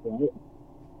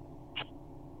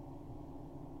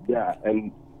 Yeah,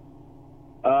 and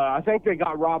I think they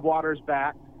got Rob Waters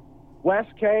back. Wes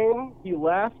came, he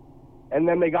left, and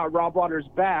then they got Rob Waters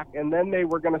back, and then they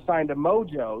were going to sign to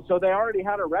Mojo. So they already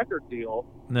had a record deal,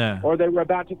 or they were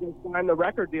about to go sign the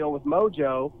record deal with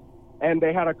Mojo, and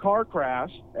they had a car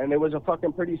crash, and it was a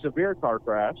fucking pretty severe car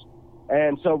crash.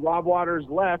 And so Rob Waters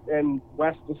left, and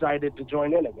Wes decided to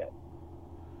join in again.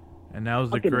 And that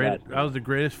was the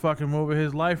greatest fucking move of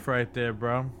his life right there,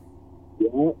 bro.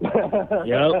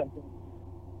 Yep.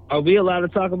 Are we allowed to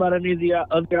talk about any of the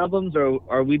other albums, or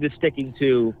are we just sticking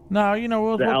to the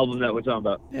album that we're talking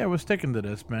about? Yeah, we're sticking to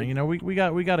this, man. We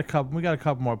got a couple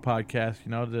more podcasts,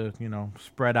 to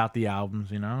spread out the albums.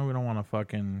 We don't want to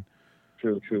fucking.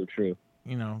 True.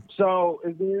 So,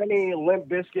 is there any Limp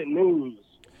Bizkit news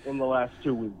in the last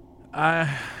 2 weeks?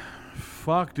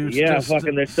 Fuck, dude. Yeah,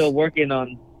 they're still working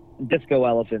on Disco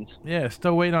Elephants. Yeah,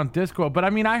 still waiting on Disco. But I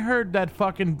mean, I heard that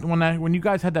fucking when you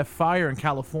guys had that fire in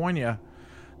California,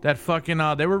 that fucking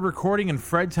they were recording in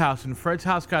Fred's house, and Fred's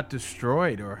house got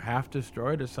destroyed or half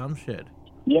destroyed or some shit.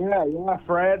 Yeah.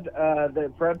 Fred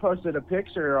posted a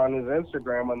picture on his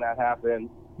Instagram when that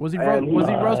happened. Was he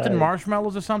roasting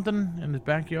marshmallows or something in his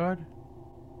backyard?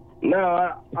 No,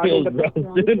 I mean,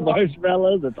 roasted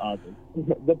marshmallows. That's awesome.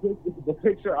 The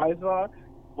picture I saw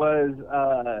was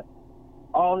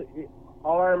all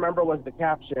I remember was the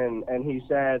caption, and he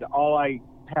said all I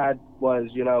had was,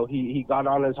 he got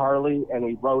on his Harley and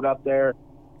he rode up there,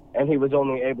 and he was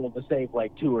only able to save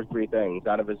like 2 or 3 things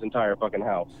out of his entire fucking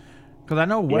house. Because I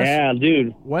know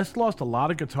Wes lost a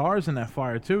lot of guitars in that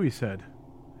fire too, he said,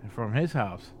 from his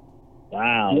house.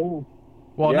 Wow. Yeah.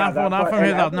 Well, not from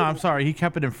his house. No, I'm sorry. He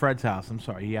kept it in Fred's house. I'm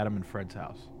sorry. He had him in Fred's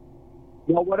house.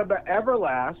 Well, what about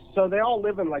Everlast? So they all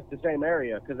live in like the same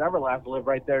area because Everlast lived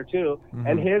right there too,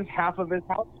 and his half of his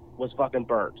house was fucking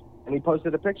burnt, and he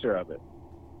posted a picture of it.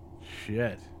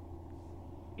 Shit.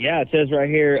 Yeah, it says right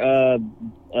here,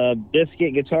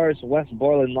 Bizkit guitarist Wes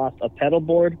Borland lost a pedal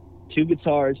board, 2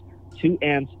 guitars, 2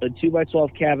 amps, a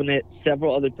 2x12 cabinet,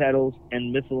 several other pedals,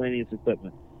 and miscellaneous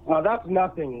equipment. Well, that's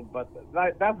nothing, but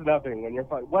that's nothing when you're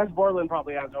fucking. Wes Borland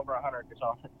probably has over 100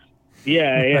 guitars.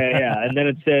 Yeah. And then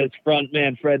it says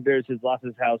frontman Fred Durst has lost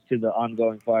his house to the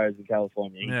ongoing fires in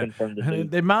California. He confirmed the news.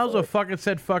 They might as well fucking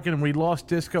said fucking we lost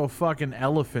disco fucking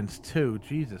elephants too.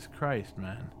 Jesus Christ,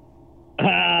 man.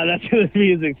 That's gonna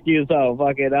be his excuse. Oh,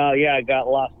 fucking, yeah, I got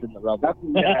lost in the rubble.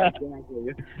 Yeah,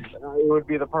 exactly. It would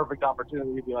be the perfect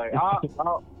opportunity to be like,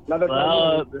 another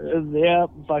time. Yeah,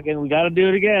 fucking, we gotta do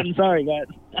it again. Sorry,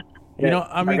 guys. You know,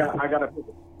 I mean, I gotta.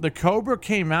 The Cobra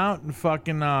came out in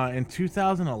fucking in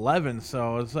 2011,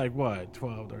 so it's like what,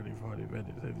 12, 30, 40,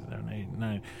 50, 60, 70, 80,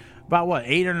 90, about what,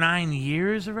 8 or 9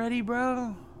 years already,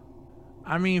 bro?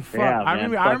 I mean, fuck. Yeah,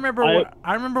 I remember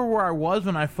where I was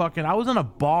when I was in a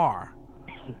bar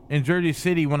in Jersey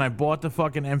City when I bought the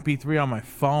fucking MP3 on my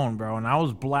phone, bro, and I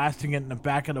was blasting it in the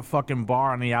back of the fucking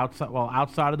bar on the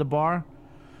outside of the bar,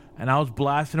 and I was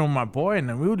blasting it with my boy, and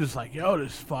then we were just like, yo,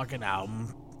 this fucking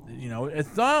album, you know, it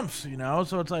thumps, you know,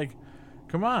 so it's like,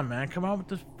 come on, man, come out with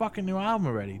this fucking new album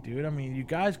already, dude. I mean, you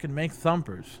guys can make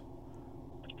thumpers.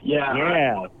 Yeah.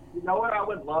 You know what I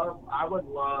would love? I would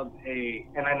love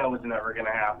and I know it's never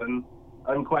gonna happen,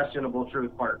 Unquestionable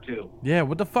Truth Part 2. Yeah,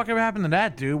 what the fuck ever happened to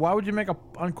that, dude? Why would you make a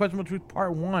Unquestionable Truth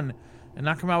Part 1 and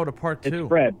not come out with a Part 2? It's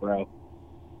Fred, bro.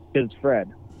 It's Fred.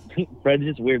 Fred's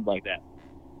just weird like that.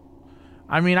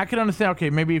 I mean, I could understand,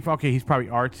 he's probably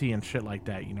artsy and shit like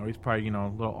that, you know, he's probably, you know,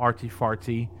 a little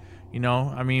artsy-fartsy, you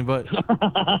know, I mean, but,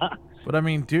 but I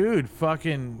mean, dude,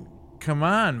 fucking, come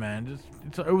on, man,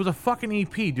 it was a fucking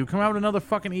EP, dude, come out with another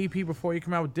fucking EP before you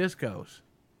come out with discos.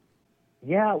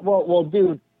 Yeah, well,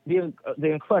 dude, the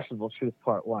Unquestionable Truth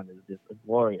Part 1 is just a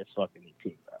glorious fucking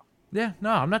EP, bro. Yeah, no,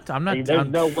 I'm not. There's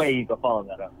no way you can follow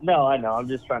that up. No, I know, I'm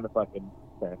just trying to fucking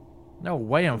say. No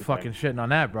way I'm fucking shitting on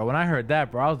that, bro. When I heard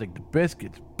that, bro, I was like, the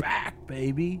Bizkit's back,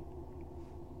 baby.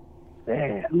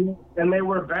 Damn. And they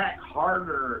were back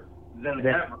harder than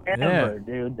ever,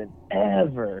 dude, than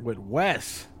ever. With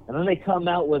Wes. And then they come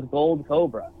out with Gold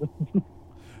Cobra.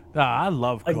 I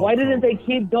love Gold why didn't Cobra. they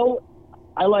keep going?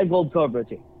 I like Gold Cobra,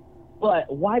 too.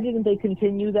 But why didn't they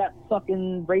continue that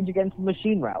fucking Rage Against the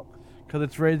Machine route? Because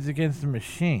it's Rage Against the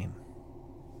Machine.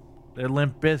 They're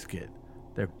Limp Bizkit.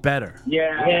 They're better.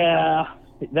 Yeah,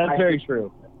 that's very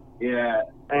true. Yeah,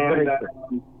 and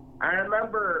I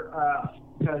remember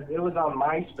because it was on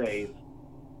MySpace.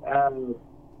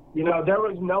 You know, there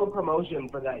was no promotion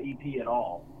for that EP at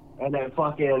all, and it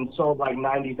fucking sold like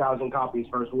 90,000 copies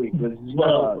first week. There's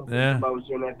no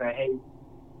promotion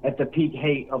at the peak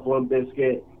hate of Limp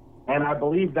Bizkit, and I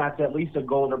believe that's at least a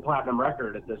gold or platinum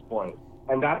record at this point.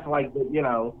 And that's like, you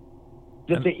know,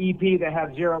 just the EP that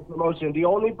had zero promotion. The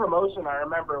only promotion I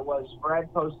remember was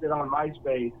Fred posted on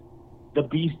MySpace, "The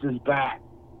Beast is back,"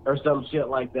 or some shit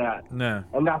like that. No.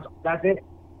 And that's it.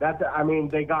 I mean,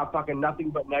 they got fucking nothing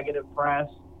but negative press,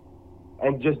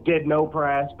 and just did no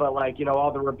press. But like, you know,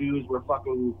 all the reviews were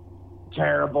fucking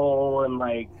terrible, and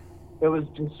like, it was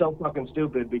just so fucking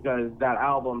stupid because that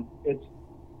album,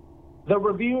 the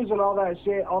reviews and all that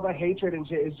shit, all the hatred and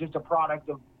shit is just a product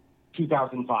of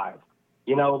 2005.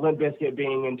 You know, Limp Bizkit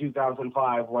being in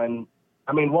 2005 when,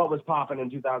 I mean, what was popping in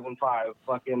 2005?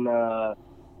 Fucking,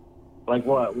 like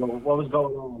what was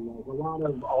going on? Like, a lot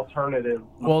of alternative.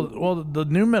 Well, the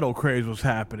new metal craze was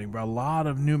happening, bro. A lot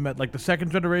of new metal, like the second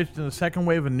generation, the second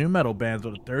wave of new metal bands,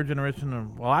 or the third generation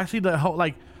of, well, actually the whole,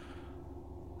 like,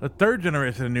 the third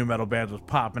generation of new metal bands was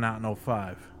popping out in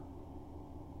 05.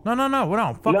 No,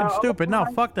 I'm fucking stupid. No,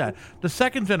 fuck that. The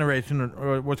second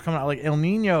generation was coming out, like El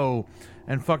Nino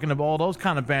and fucking all those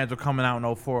kind of bands were coming out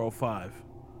in 04, 05.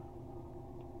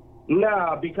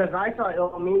 No, because I saw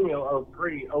El Nino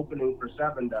 03 opening for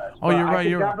Seven Dust. Oh, you're right.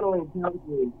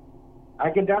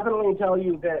 I can definitely tell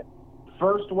you that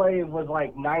first wave was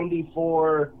like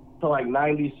 94 to like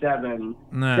 97.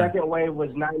 Nah. Second wave was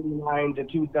 99 to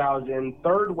 2000.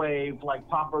 Third wave, like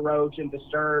Papa Roach and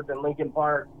Disturbed and Linkin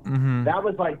Park, that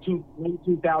was like late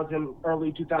 2000,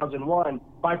 early 2001.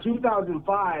 By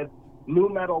 2005, new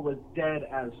metal was dead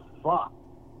as fuck.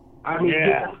 I mean,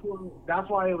 that's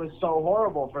why it was so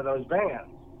horrible for those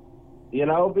bands. You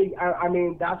know, I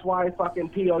mean, that's why fucking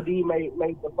POD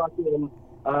made the fucking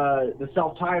the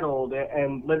self-titled,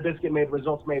 and Limp Bizkit made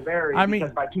Results May Vary.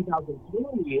 Because by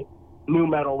 2003, new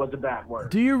metal was a bad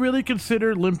word. Do you really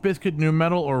consider Limp Bizkit new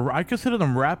metal, or I consider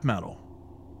them rap metal?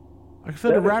 I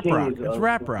said rap rock. It's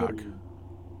rap rock.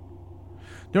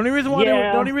 The only reason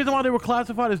why they were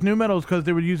classified as nu metal is because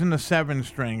they were using the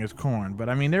 7-string as corn. But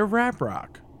I mean, they're rap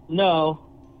rock. No,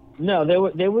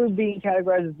 they were being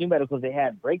categorized as nu metal because they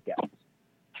had breakdowns.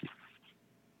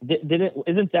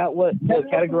 Isn't that what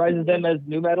categorizes them as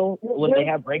nu metal when they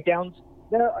have breakdowns?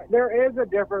 There is a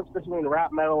difference between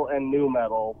rap metal and nu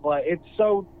metal, but it's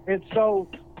so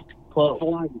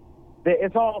close.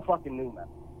 It's all fucking nu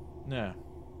metal. Yeah.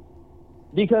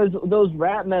 Because those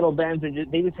rap metal bands,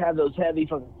 they just have those heavy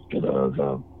fucking,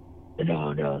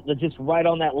 they're just right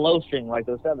on that low string, like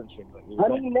those 7-string. I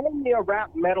mean, name me a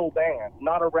rap metal band,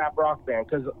 not a rap rock band,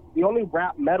 because the only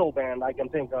rap metal band I can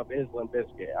think of is Limp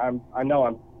Bizkit. I know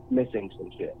I'm missing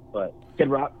some shit, but Kid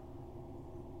Rock.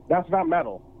 That's not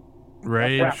metal.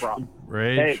 Rage. That's rap rock.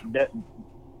 Rage. Hey,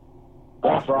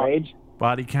 rap rock. Rage.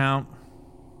 Body Count.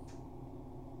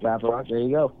 Rap rock. There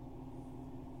you go.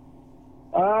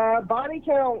 Body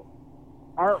Count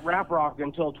aren't rap rock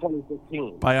until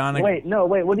 2015. Bionic. Wait.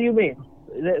 What do you mean?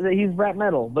 He's rap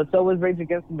metal, but so is Rage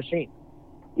Against the Machine.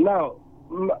 No,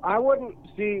 I wouldn't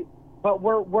see. But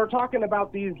we're talking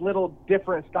about these little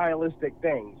different stylistic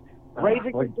things. Rage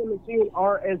Against the Machine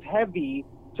aren't as heavy,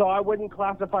 so I wouldn't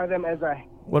classify them as a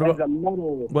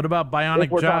metal. What about Bionic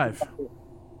Jive?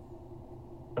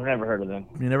 I've never heard of them.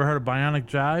 You never heard of Bionic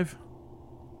Jive?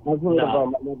 I've heard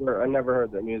of them. I never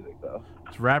heard their music though.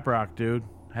 It's rap rock, dude.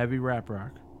 Heavy rap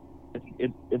rock.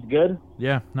 It's good.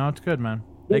 Yeah, no, it's good, man.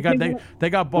 They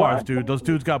got bars, dude. Those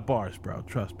dudes got bars, bro.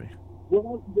 Trust me.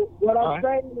 What I'm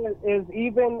saying is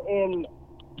even in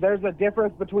there's a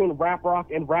difference between rap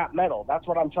rock and rap metal. That's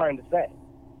what I'm trying to say.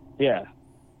 Yeah.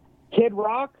 Kid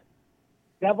Rock,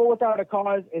 Devil Without a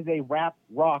Cause is a rap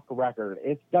rock record.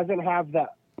 It doesn't have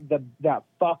that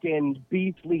fucking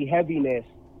beastly heaviness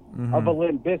of a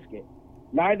Limp Bizkit.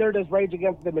 Neither does Rage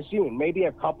Against the Machine. Maybe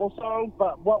a couple songs,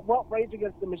 but what Rage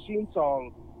Against the Machine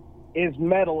song is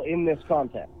metal in this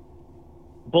context?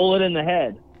 Bullet in the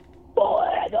Head.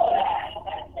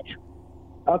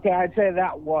 Okay, I'd say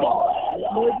that one.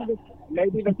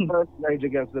 Maybe the first Rage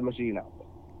Against the Machine album.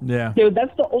 Yeah. Dude,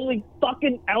 that's the only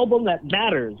fucking album that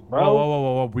matters, bro.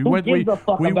 Whoa. Who gives a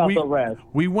fuck about the rest?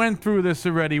 We went through this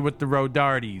already with the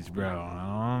Rodarties, bro.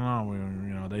 I don't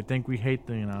know. They think we hate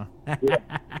the,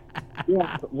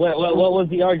 Yeah. What was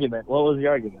the argument?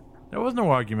 There was no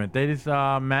argument. They just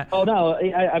Matt. Oh no,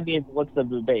 I mean, what's the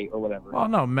debate or whatever? Oh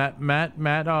no, Matt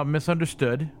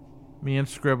misunderstood me and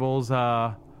Scribbles.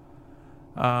 How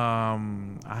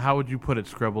would you put it,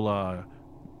 Scribble? I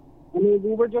mean,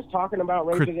 we were just talking about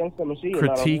Rage Against the Machine.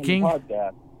 Critiquing. On the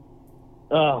podcast.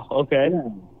 Oh, okay. Yeah.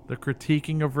 The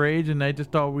critiquing of Rage, and they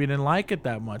just thought we didn't like it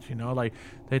that much, Like,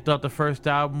 they thought the first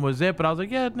album was it, but I was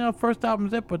like, yeah, no, first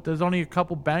album's it, but there's only a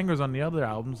couple bangers on the other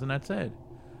albums, and that's it.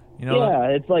 Yeah,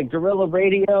 it's like Guerrilla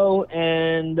Radio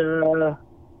and,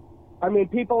 I mean,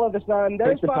 People of the Sun.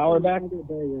 There's the Power Back. Other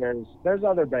bangers. There's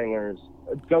other bangers.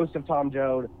 Ghost of Tom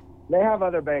Joad. They have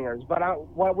other bangers. But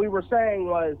what we were saying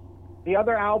was the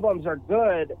other albums are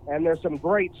good, and there's some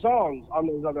great songs on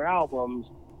those other albums,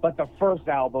 but the first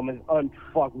album is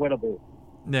unfuckwittable.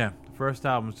 Yeah, the first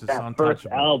album is just that untouchable. First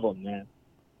album, man.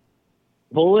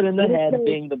 Bullet in the Head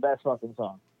being the best fucking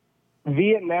song.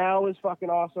 Vietnam is fucking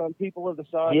awesome. People of the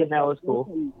Sun. Vietnam is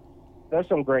cool. There's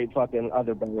some great fucking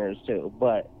other bangers too,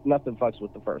 but nothing fucks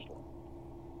with the first one.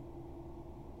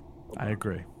 I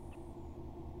agree.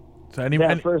 So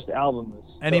that first album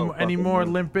is any more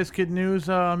Limp Bizkit news,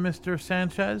 Mr.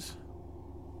 Sanchez?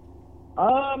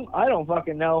 I don't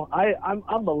fucking know.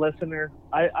 I'm a listener.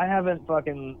 I haven't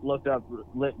fucking looked up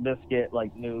Limp Bizkit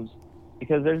like news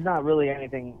because there's not really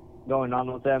anything going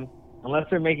on with them unless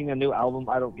they're making a new album.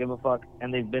 I don't give a fuck,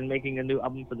 and they've been making a new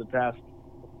album for the past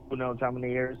who knows how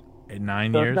many years.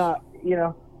 9 so years. It's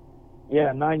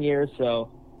not, 9 years. So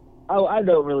I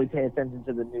don't really pay attention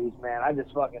to the news, man. I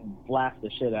just fucking blast the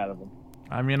shit out of them.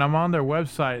 I mean, I'm on their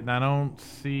website and I don't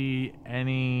see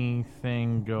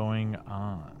anything going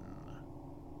on.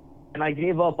 And I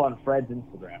gave up on Fred's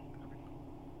Instagram.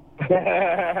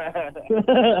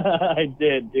 I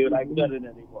did, dude. I couldn't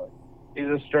anymore. He's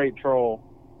a straight troll.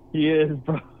 He is,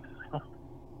 bro.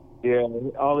 Yeah,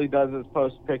 all he does is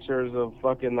post pictures of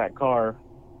fucking that car.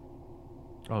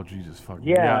 Oh, Jesus fucking.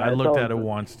 Yeah, I looked at it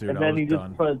once, dude. And then he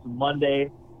just puts Monday,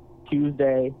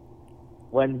 Tuesday,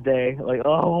 Wednesday. Like,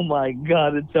 oh my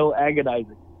God, it's so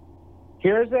agonizing.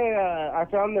 Here's I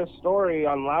found this story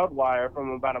on Loudwire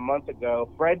from about a month ago.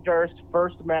 Fred Durst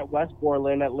first met Wes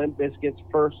Borland at Limp Bizkit's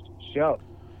first show.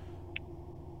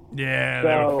 Yeah,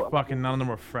 they were fucking, none of them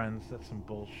were friends. That's some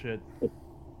bullshit.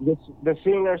 The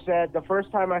singer said, the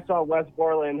first time I saw Wes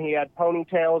Borland, he had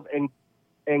ponytails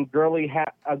and girly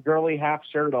hat a girly half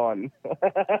shirt on.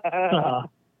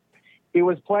 He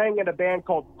was playing in a band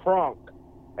called Kronk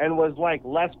and was like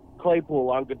Les Claypool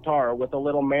on guitar with a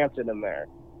little Manson in there.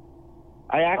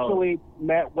 I actually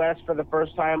met Wes for the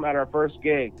first time at our first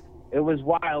gig. It was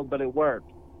wild, but it worked.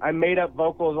 I made up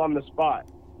vocals on the spot.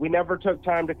 We never took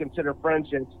time to consider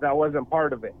friendships. That wasn't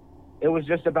part of it. It was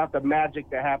just about the magic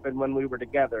that happened when we were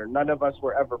together. None of us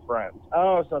were ever friends.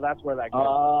 Oh, so that's where that goes.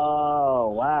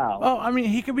 Oh, wow. Oh, I mean,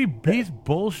 he's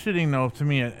bullshitting though to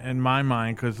me in my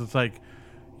mind, because it's like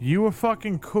you were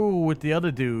fucking cool with the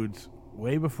other dudes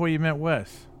way before you met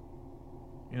Wes.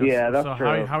 You know, Yeah, that's so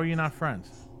true. How are you not friends?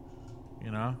 You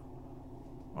know,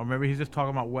 or maybe he's just talking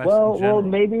about Wes. in general.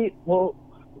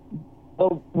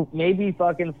 Maybe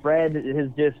fucking Fred has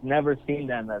just never seen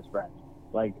them as friends.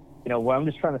 Like, you know, well, I'm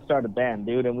just trying to start a band,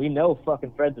 dude, and we know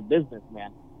fucking Fred's a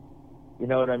businessman. You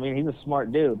know what I mean? He's a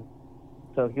smart dude.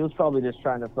 So he was probably just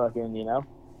trying to fucking, you know,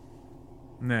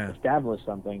 establish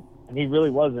something. And he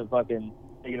really wasn't fucking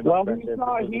thinking about friendship.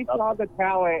 He saw the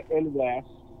talent in Wes,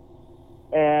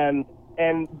 and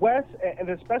Wes, and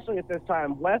especially at this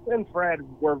time, Wes and Fred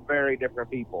were very different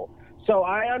people. So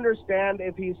I understand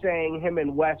if he's saying him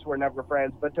and Wes were never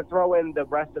friends, but to throw in the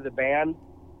rest of the band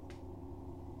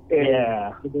is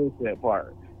the bullshit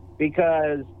part.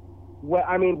 Because,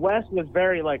 I mean, Wes was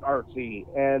very, like, artsy,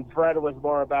 and Fred was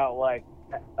more about, like,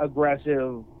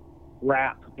 aggressive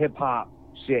rap, hip-hop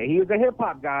shit. He was a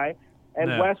hip-hop guy,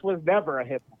 and Wes was never a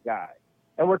hip-hop guy.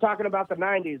 And we're talking about the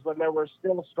 90s when there were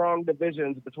still strong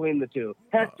divisions between the two.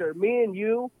 Hector, me and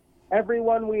you,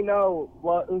 everyone we know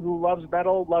who loves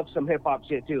metal loves some hip-hop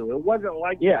shit, too. It wasn't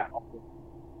like that.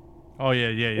 Oh, yeah.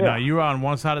 You know, you were on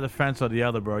one side of the fence or the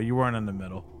other, bro. You weren't in the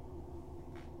middle.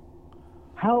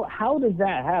 How does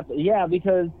that happen? Yeah,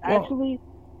 because actually,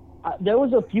 there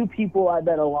was a few people I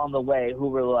met along the way who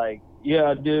were like,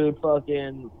 yeah, dude,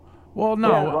 fucking... Well, no.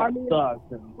 Yeah, rock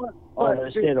sucks and all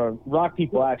that shit. Or rock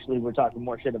people actually were talking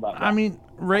more shit about that. I mean,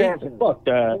 Ray... Fuck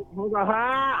that.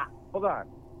 Hold on.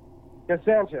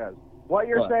 Sanchez, what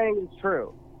you're saying is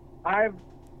true.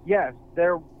 Yes,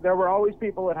 there were always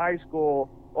people at high school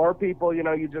or people, you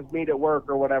know, you just meet at work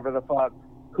or whatever the fuck,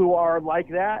 who are like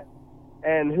that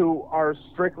and who are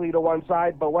strictly to one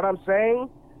side. But what I'm saying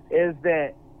is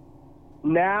that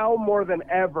now more than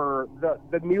ever,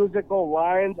 the musical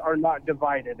lines are not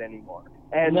divided anymore.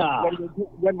 And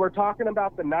when we're talking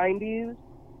about the 90s,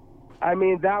 I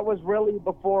mean, that was really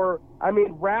before... I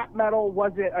mean, rap metal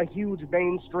wasn't a huge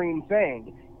mainstream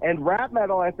thing. And rap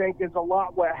metal, I think, is a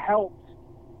lot what helped.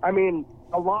 I mean,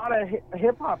 a lot of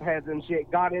hip-hop heads and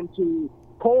shit got into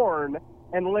Korn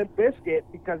and Limp Bizkit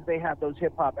because they had those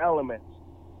hip-hop elements.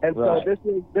 And so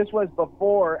this was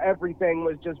before everything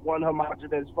was just one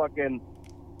homogenous fucking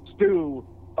stew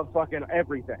of fucking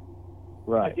everything.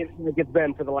 Right. Like it's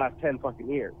been for the last 10 fucking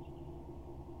years.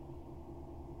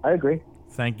 I agree.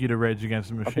 Thank you to Rage Against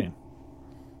the Machine.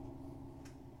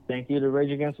 Thank you to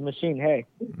Rage Against the Machine. Hey.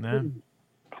 Yeah.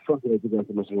 Fuck Rage Against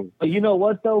the Machine. But you know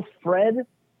what, though? Fred,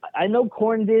 I know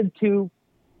Korn did too,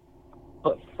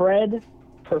 but Fred,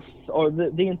 or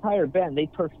the entire band, they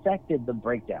perfected the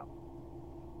breakdown.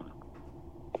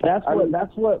 That's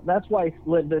why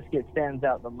Limp Bizkit stands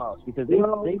out the most, because they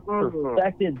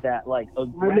perfected that, like,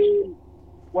 aggression.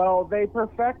 They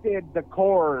perfected the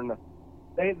Korn.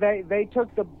 They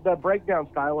took the breakdown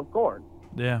style of Korn.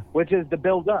 Yeah. Which is the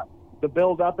build up and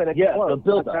explode. Yeah, the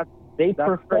build up. They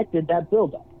perfected that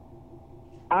build up.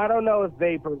 I don't know if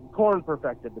Korn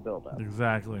perfected the build up.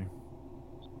 Exactly.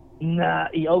 Nah,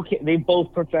 okay, they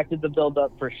both perfected the build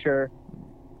up for sure.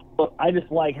 But I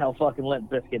just like how fucking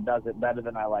Limp Bizkit does it better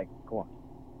than I like Korn.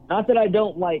 Not that I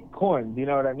don't like Korn, you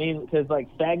know what I mean? Because, like,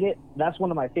 Faggot, that's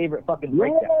one of my favorite fucking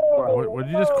breakdowns.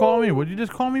 What'd you just call me? What'd you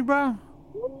just call me, bro?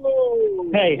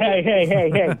 Hey.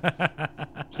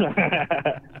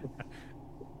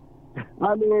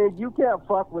 I mean, you can't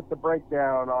fuck with the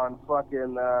breakdown on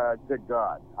fucking Good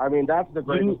God. I mean, that's the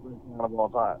greatest breakdown of all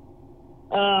time.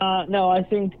 No, I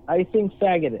think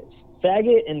Faggot is.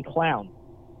 Faggot and Clown.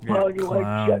 Yeah, you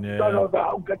Clown, like shit, son of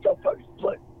a, get your face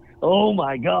split. Oh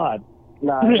my God.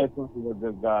 Nah, that's not a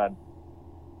Good God.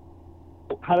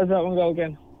 How does that one go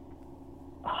again?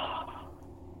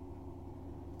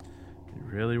 You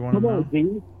really want to know?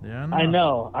 Z. Yeah, I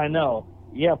know.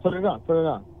 Yeah, put it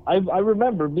on. I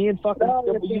remember me and fucking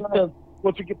used to...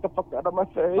 Won't you get the fuck out of my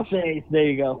face? There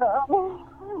you go.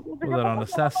 Was that on the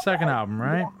second album,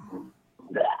 right?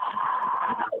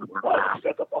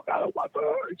 Get the fuck out of my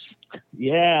face.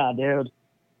 Yeah, dude.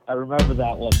 I remember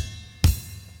that one.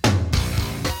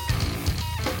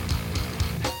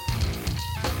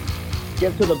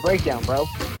 Get to the breakdown, bro.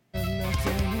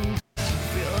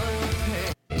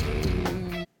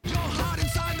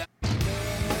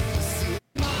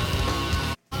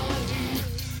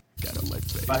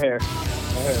 My hair.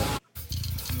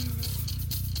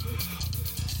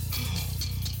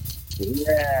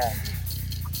 Yeah.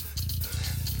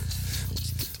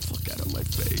 Fuck out of my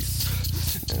face.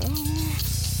 No.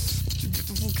 Get the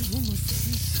fuck out of my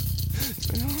face.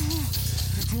 No.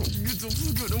 Get the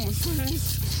fuck out of my face.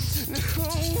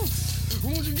 No.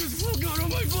 Won't you get the fuck out of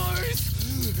my face?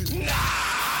 No.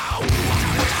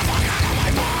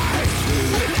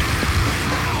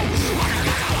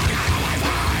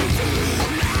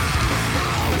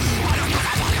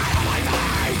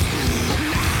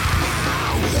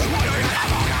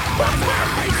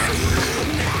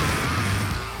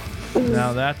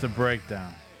 Now that's a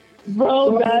breakdown.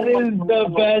 Bro, that is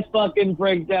the best fucking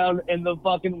breakdown in the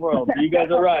fucking world. You guys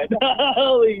are right.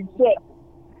 Holy shit.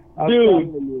 I'm Dude.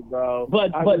 telling you, bro.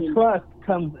 But I mean, Trust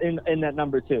comes in at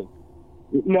number 2.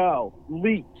 no,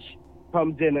 Leech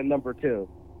comes in at number 2.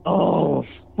 Oh,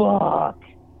 fuck.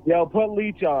 Yo, put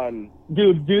Leech on.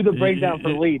 Dude, do the breakdown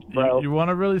for Leech, bro. You want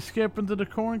to really skip into the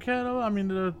corn catalog? I mean,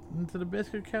 into the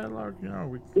Bizkit catalog? You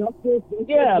know,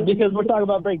 Yeah, because we're talking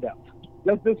about breakdowns.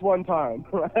 Just this one time.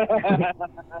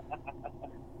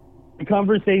 The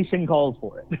conversation calls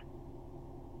for it.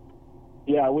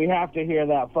 Yeah, we have to hear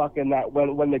that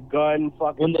when the gun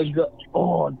fucking.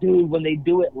 When they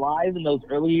do it live in those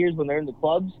early years when they're in the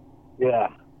clubs. Yeah.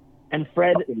 And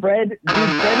Fred is always used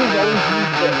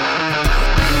this.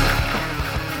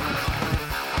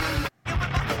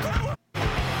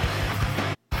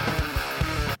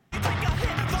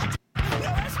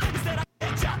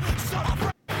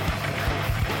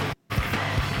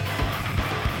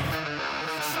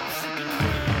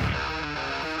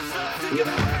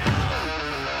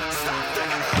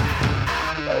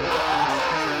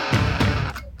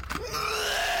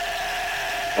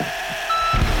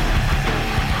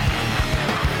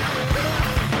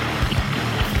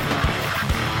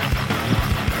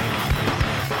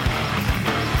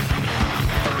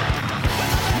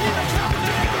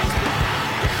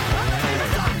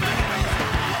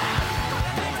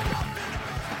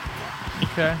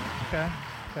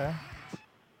 Okay.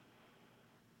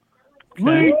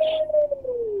 Leech!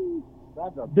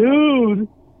 That's a Dude!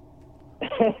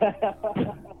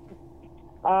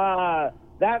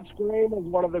 that scream is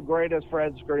one of the greatest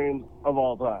Fred screams of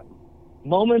all time.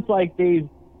 Moments like these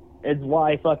is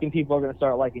why fucking people are going to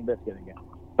start liking Bizkit again.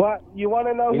 But you want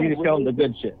to know We need to show them the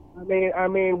good shit. I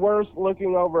mean, we're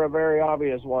looking over a very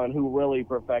obvious one who really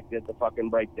perfected the fucking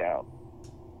breakdown.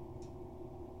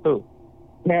 Who?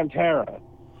 Pantera.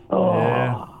 Oh.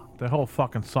 Yeah. The whole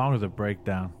fucking song is a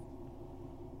breakdown.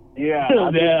 Yeah.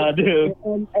 Yeah, dude.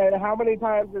 And how many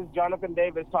times has Jonathan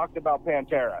Davis talked about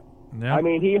Pantera? Yeah. I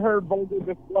mean, he heard Vulgar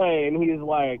Display, and he's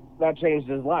like, that changed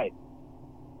his life.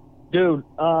 Dude,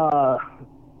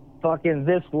 fucking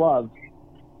This Love.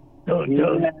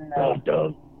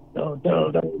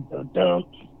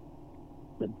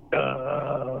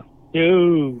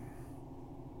 Dude.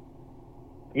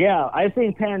 Yeah, I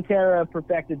think Pantera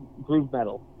perfected groove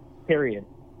metal. Period.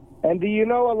 And do you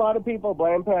know a lot of people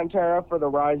blame Pantera for the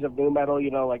rise of nu metal?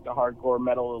 You know, like the hardcore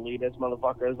metal elitist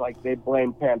motherfuckers, like they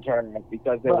blame Pantera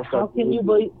because they were so. How can you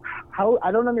believe? How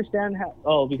I don't understand how.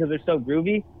 Oh, because they're so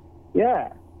groovy.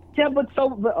 Yeah. Yeah, but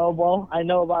well, I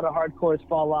know a lot of hardcores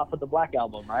fall off with the Black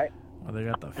Album, right? Oh, they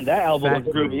got the And that album fat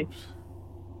was groovy. grooves.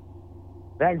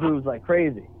 That grooves like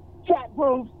crazy. Fat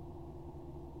grooves.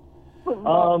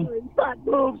 Fat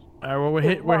grooves. All right, well,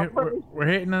 we're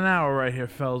hitting an hour right here,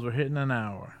 fellas. We're hitting an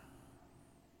hour.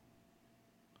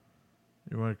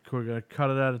 We're gonna cut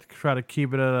it out. Try to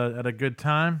keep it at a good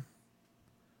time,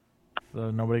 so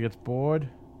nobody gets bored.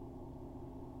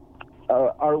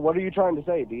 What are you trying to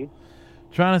say, D?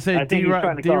 Trying to say I think he's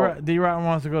trying to call. D-Rot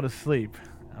wants to go to sleep.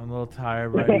 I'm a little tired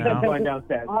right I'm now. going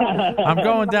downstairs. I'm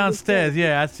going downstairs.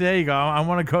 Yeah, there you go. I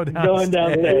want to go downstairs. Going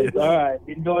downstairs. All right,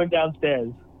 he's going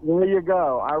downstairs. There you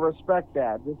go. I respect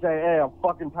that. Just say, hey, I'm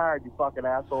fucking tired, you fucking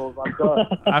assholes. I'm done.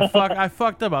 I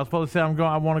fucked up. I was supposed to say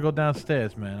I want to go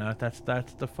downstairs, man. That's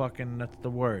the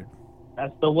word.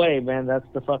 That's the way, man. That's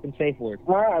the fucking safe word.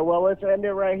 All right, well, let's end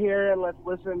it right here and let's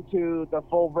listen to the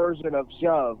full version of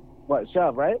Shove. What,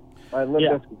 Shove, right? Limp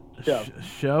Yeah. Bizkit. Shove.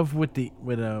 Shove with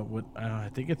I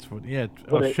think it's With an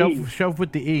shove E. shove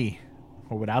with the E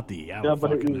or without the E. I don't Shove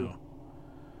with an fucking E. know.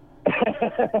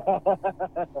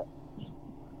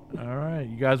 All right,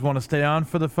 you guys want to stay on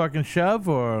for the fucking shove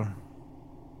or?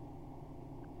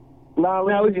 No,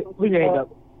 We can hang up.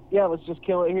 Yeah, let's just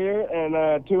kill it here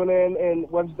and tune in. And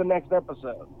when's the next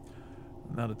episode?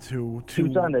 Another two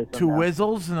Sundays from now.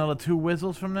 whizzles. Another 2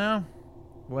 whizzles from now.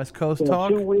 West Coast In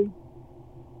talk. 2 weeks.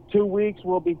 2 weeks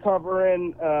we'll be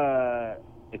covering The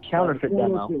counterfeit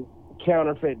demo.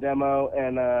 Counterfeit demo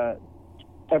and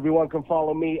Everyone can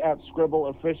follow me at Scribble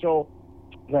Official.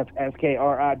 That's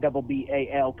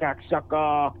SKRIBBAL,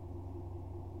 cocksucker.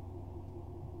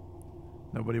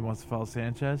 Nobody wants to follow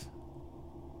Sanchez?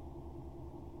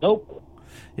 Nope.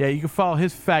 Yeah, you can follow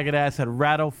his faggot ass at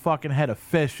Rattle fucking Head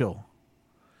Official.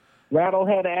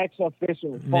 Rattlehead X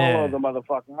Official. Follow the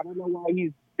motherfucker. I don't know why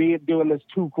he's doing this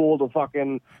too cool to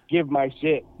fucking give my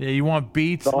shit. Yeah, you want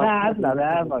beats? Nah, that's not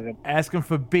that. Fucking... Ask him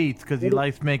for beats because he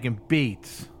likes making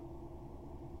beats.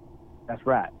 That's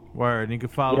right. Word. And you can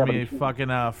follow me fucking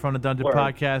From the Dungeon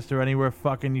Podcast or anywhere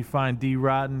fucking you find D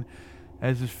Rotten.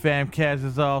 As this Famcast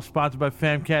is all sponsored by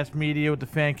Famcast Media with the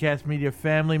Famcast Media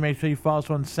family. Make sure you follow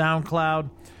us on SoundCloud.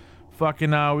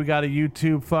 Fucking we got a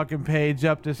YouTube fucking page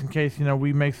up just in case, you know,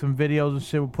 we make some videos and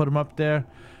shit. We'll put them up there.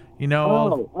 You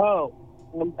know.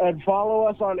 And follow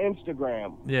us on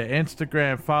Instagram. Yeah,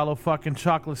 Instagram. Follow fucking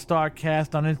Chocolate Star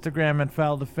Cast on Instagram and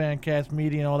follow the Fancast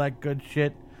Media and all that good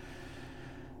shit.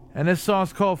 And this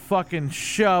song's called fucking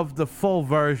Shove, the full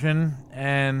version.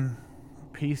 And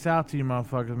peace out to you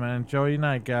motherfuckers, man. Enjoy your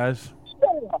night, guys.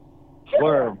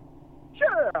 Word.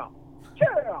 Chill.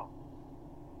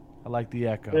 I like the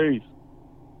echo. Peace.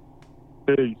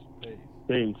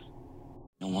 You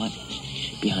know what?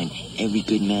 Behind every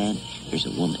good man, there's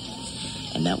a woman.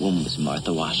 And that woman was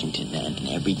Martha Washington, man. And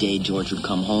every day George would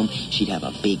come home, she'd have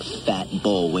a big fat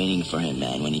bowl waiting for him,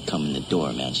 man, when he'd come in the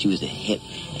door, man. She was a hip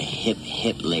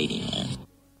lady, man.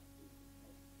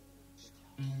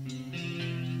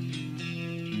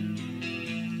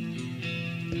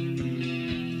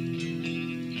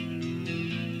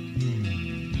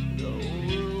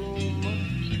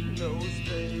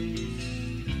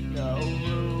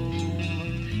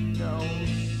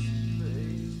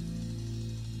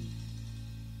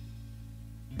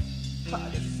 I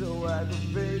get so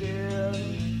aggravated,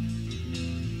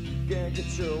 can't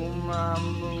control my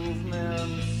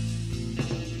movements.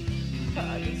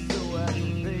 I get so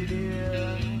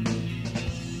aggravated,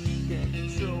 can't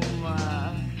control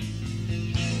my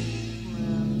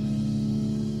movements.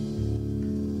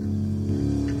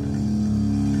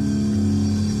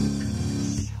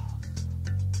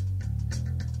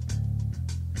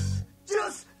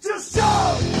 Just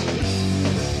show!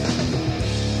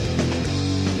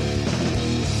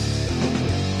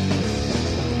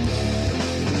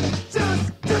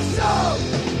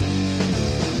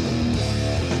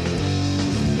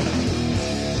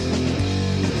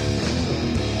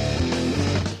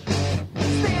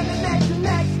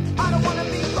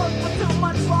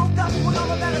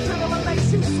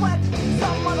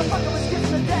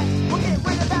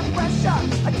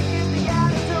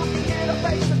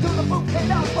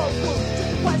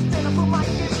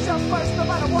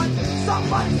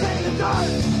 Somebody's in the dark.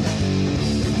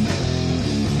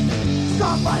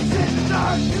 Somebody's in the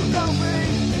dark, you know me.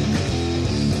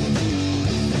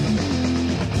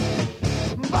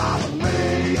 Bother me,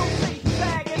 you'll see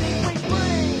agony we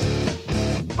bring.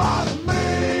 Bother me,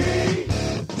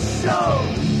 show.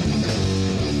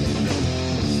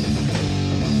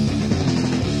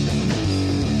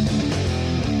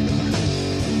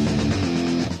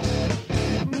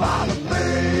 Bother me,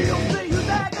 you'll see whose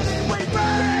agony we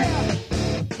bring.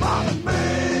 Bother me,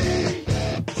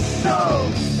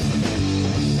 show.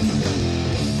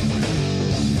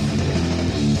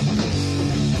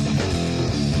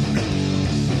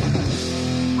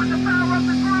 With the power of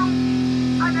the group,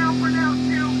 I now pronounce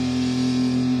you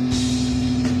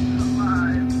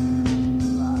alive.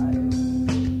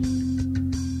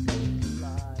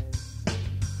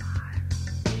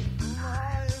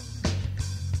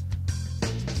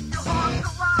 Your arms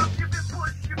alive, you've been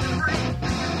pushed, you've been raised.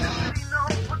 Necessity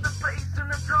knows with the bass and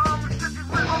the drums. Cause you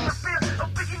live on the fear of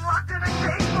being locked in a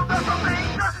cage for the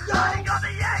remainder. Dying on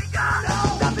the Jaeger.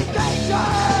 Nothing danger.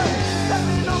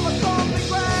 Stepping on the zombie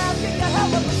ground. Kick the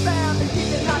hell of a sound and keep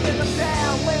it knocking them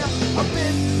down. Well, a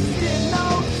bitch didn't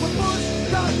know when push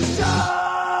comes to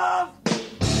shove.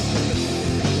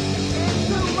 It's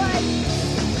too late.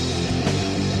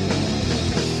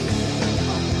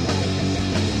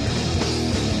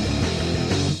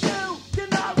 You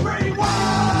cannot rewind.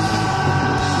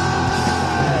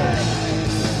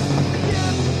 You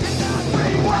cannot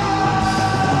rewind.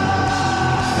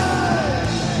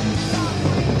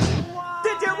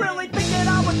 Did you really think that I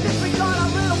would disregard a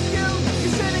little few? You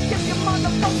should've kept your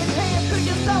motherfucking hand to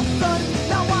yourself, son.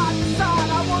 Now I decide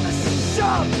I wanna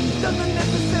shove. Doesn't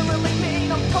necessarily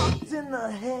mean I'm fucked in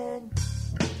the head.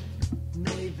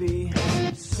 Maybe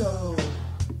so.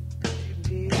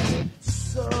 Maybe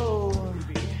so.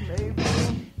 Maybe.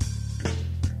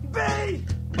 Be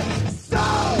so.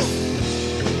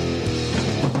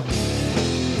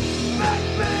 Make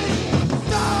me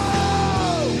so.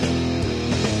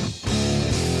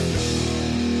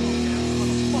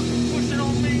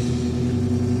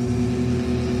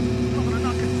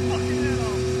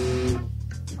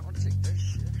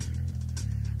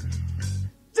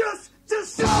 just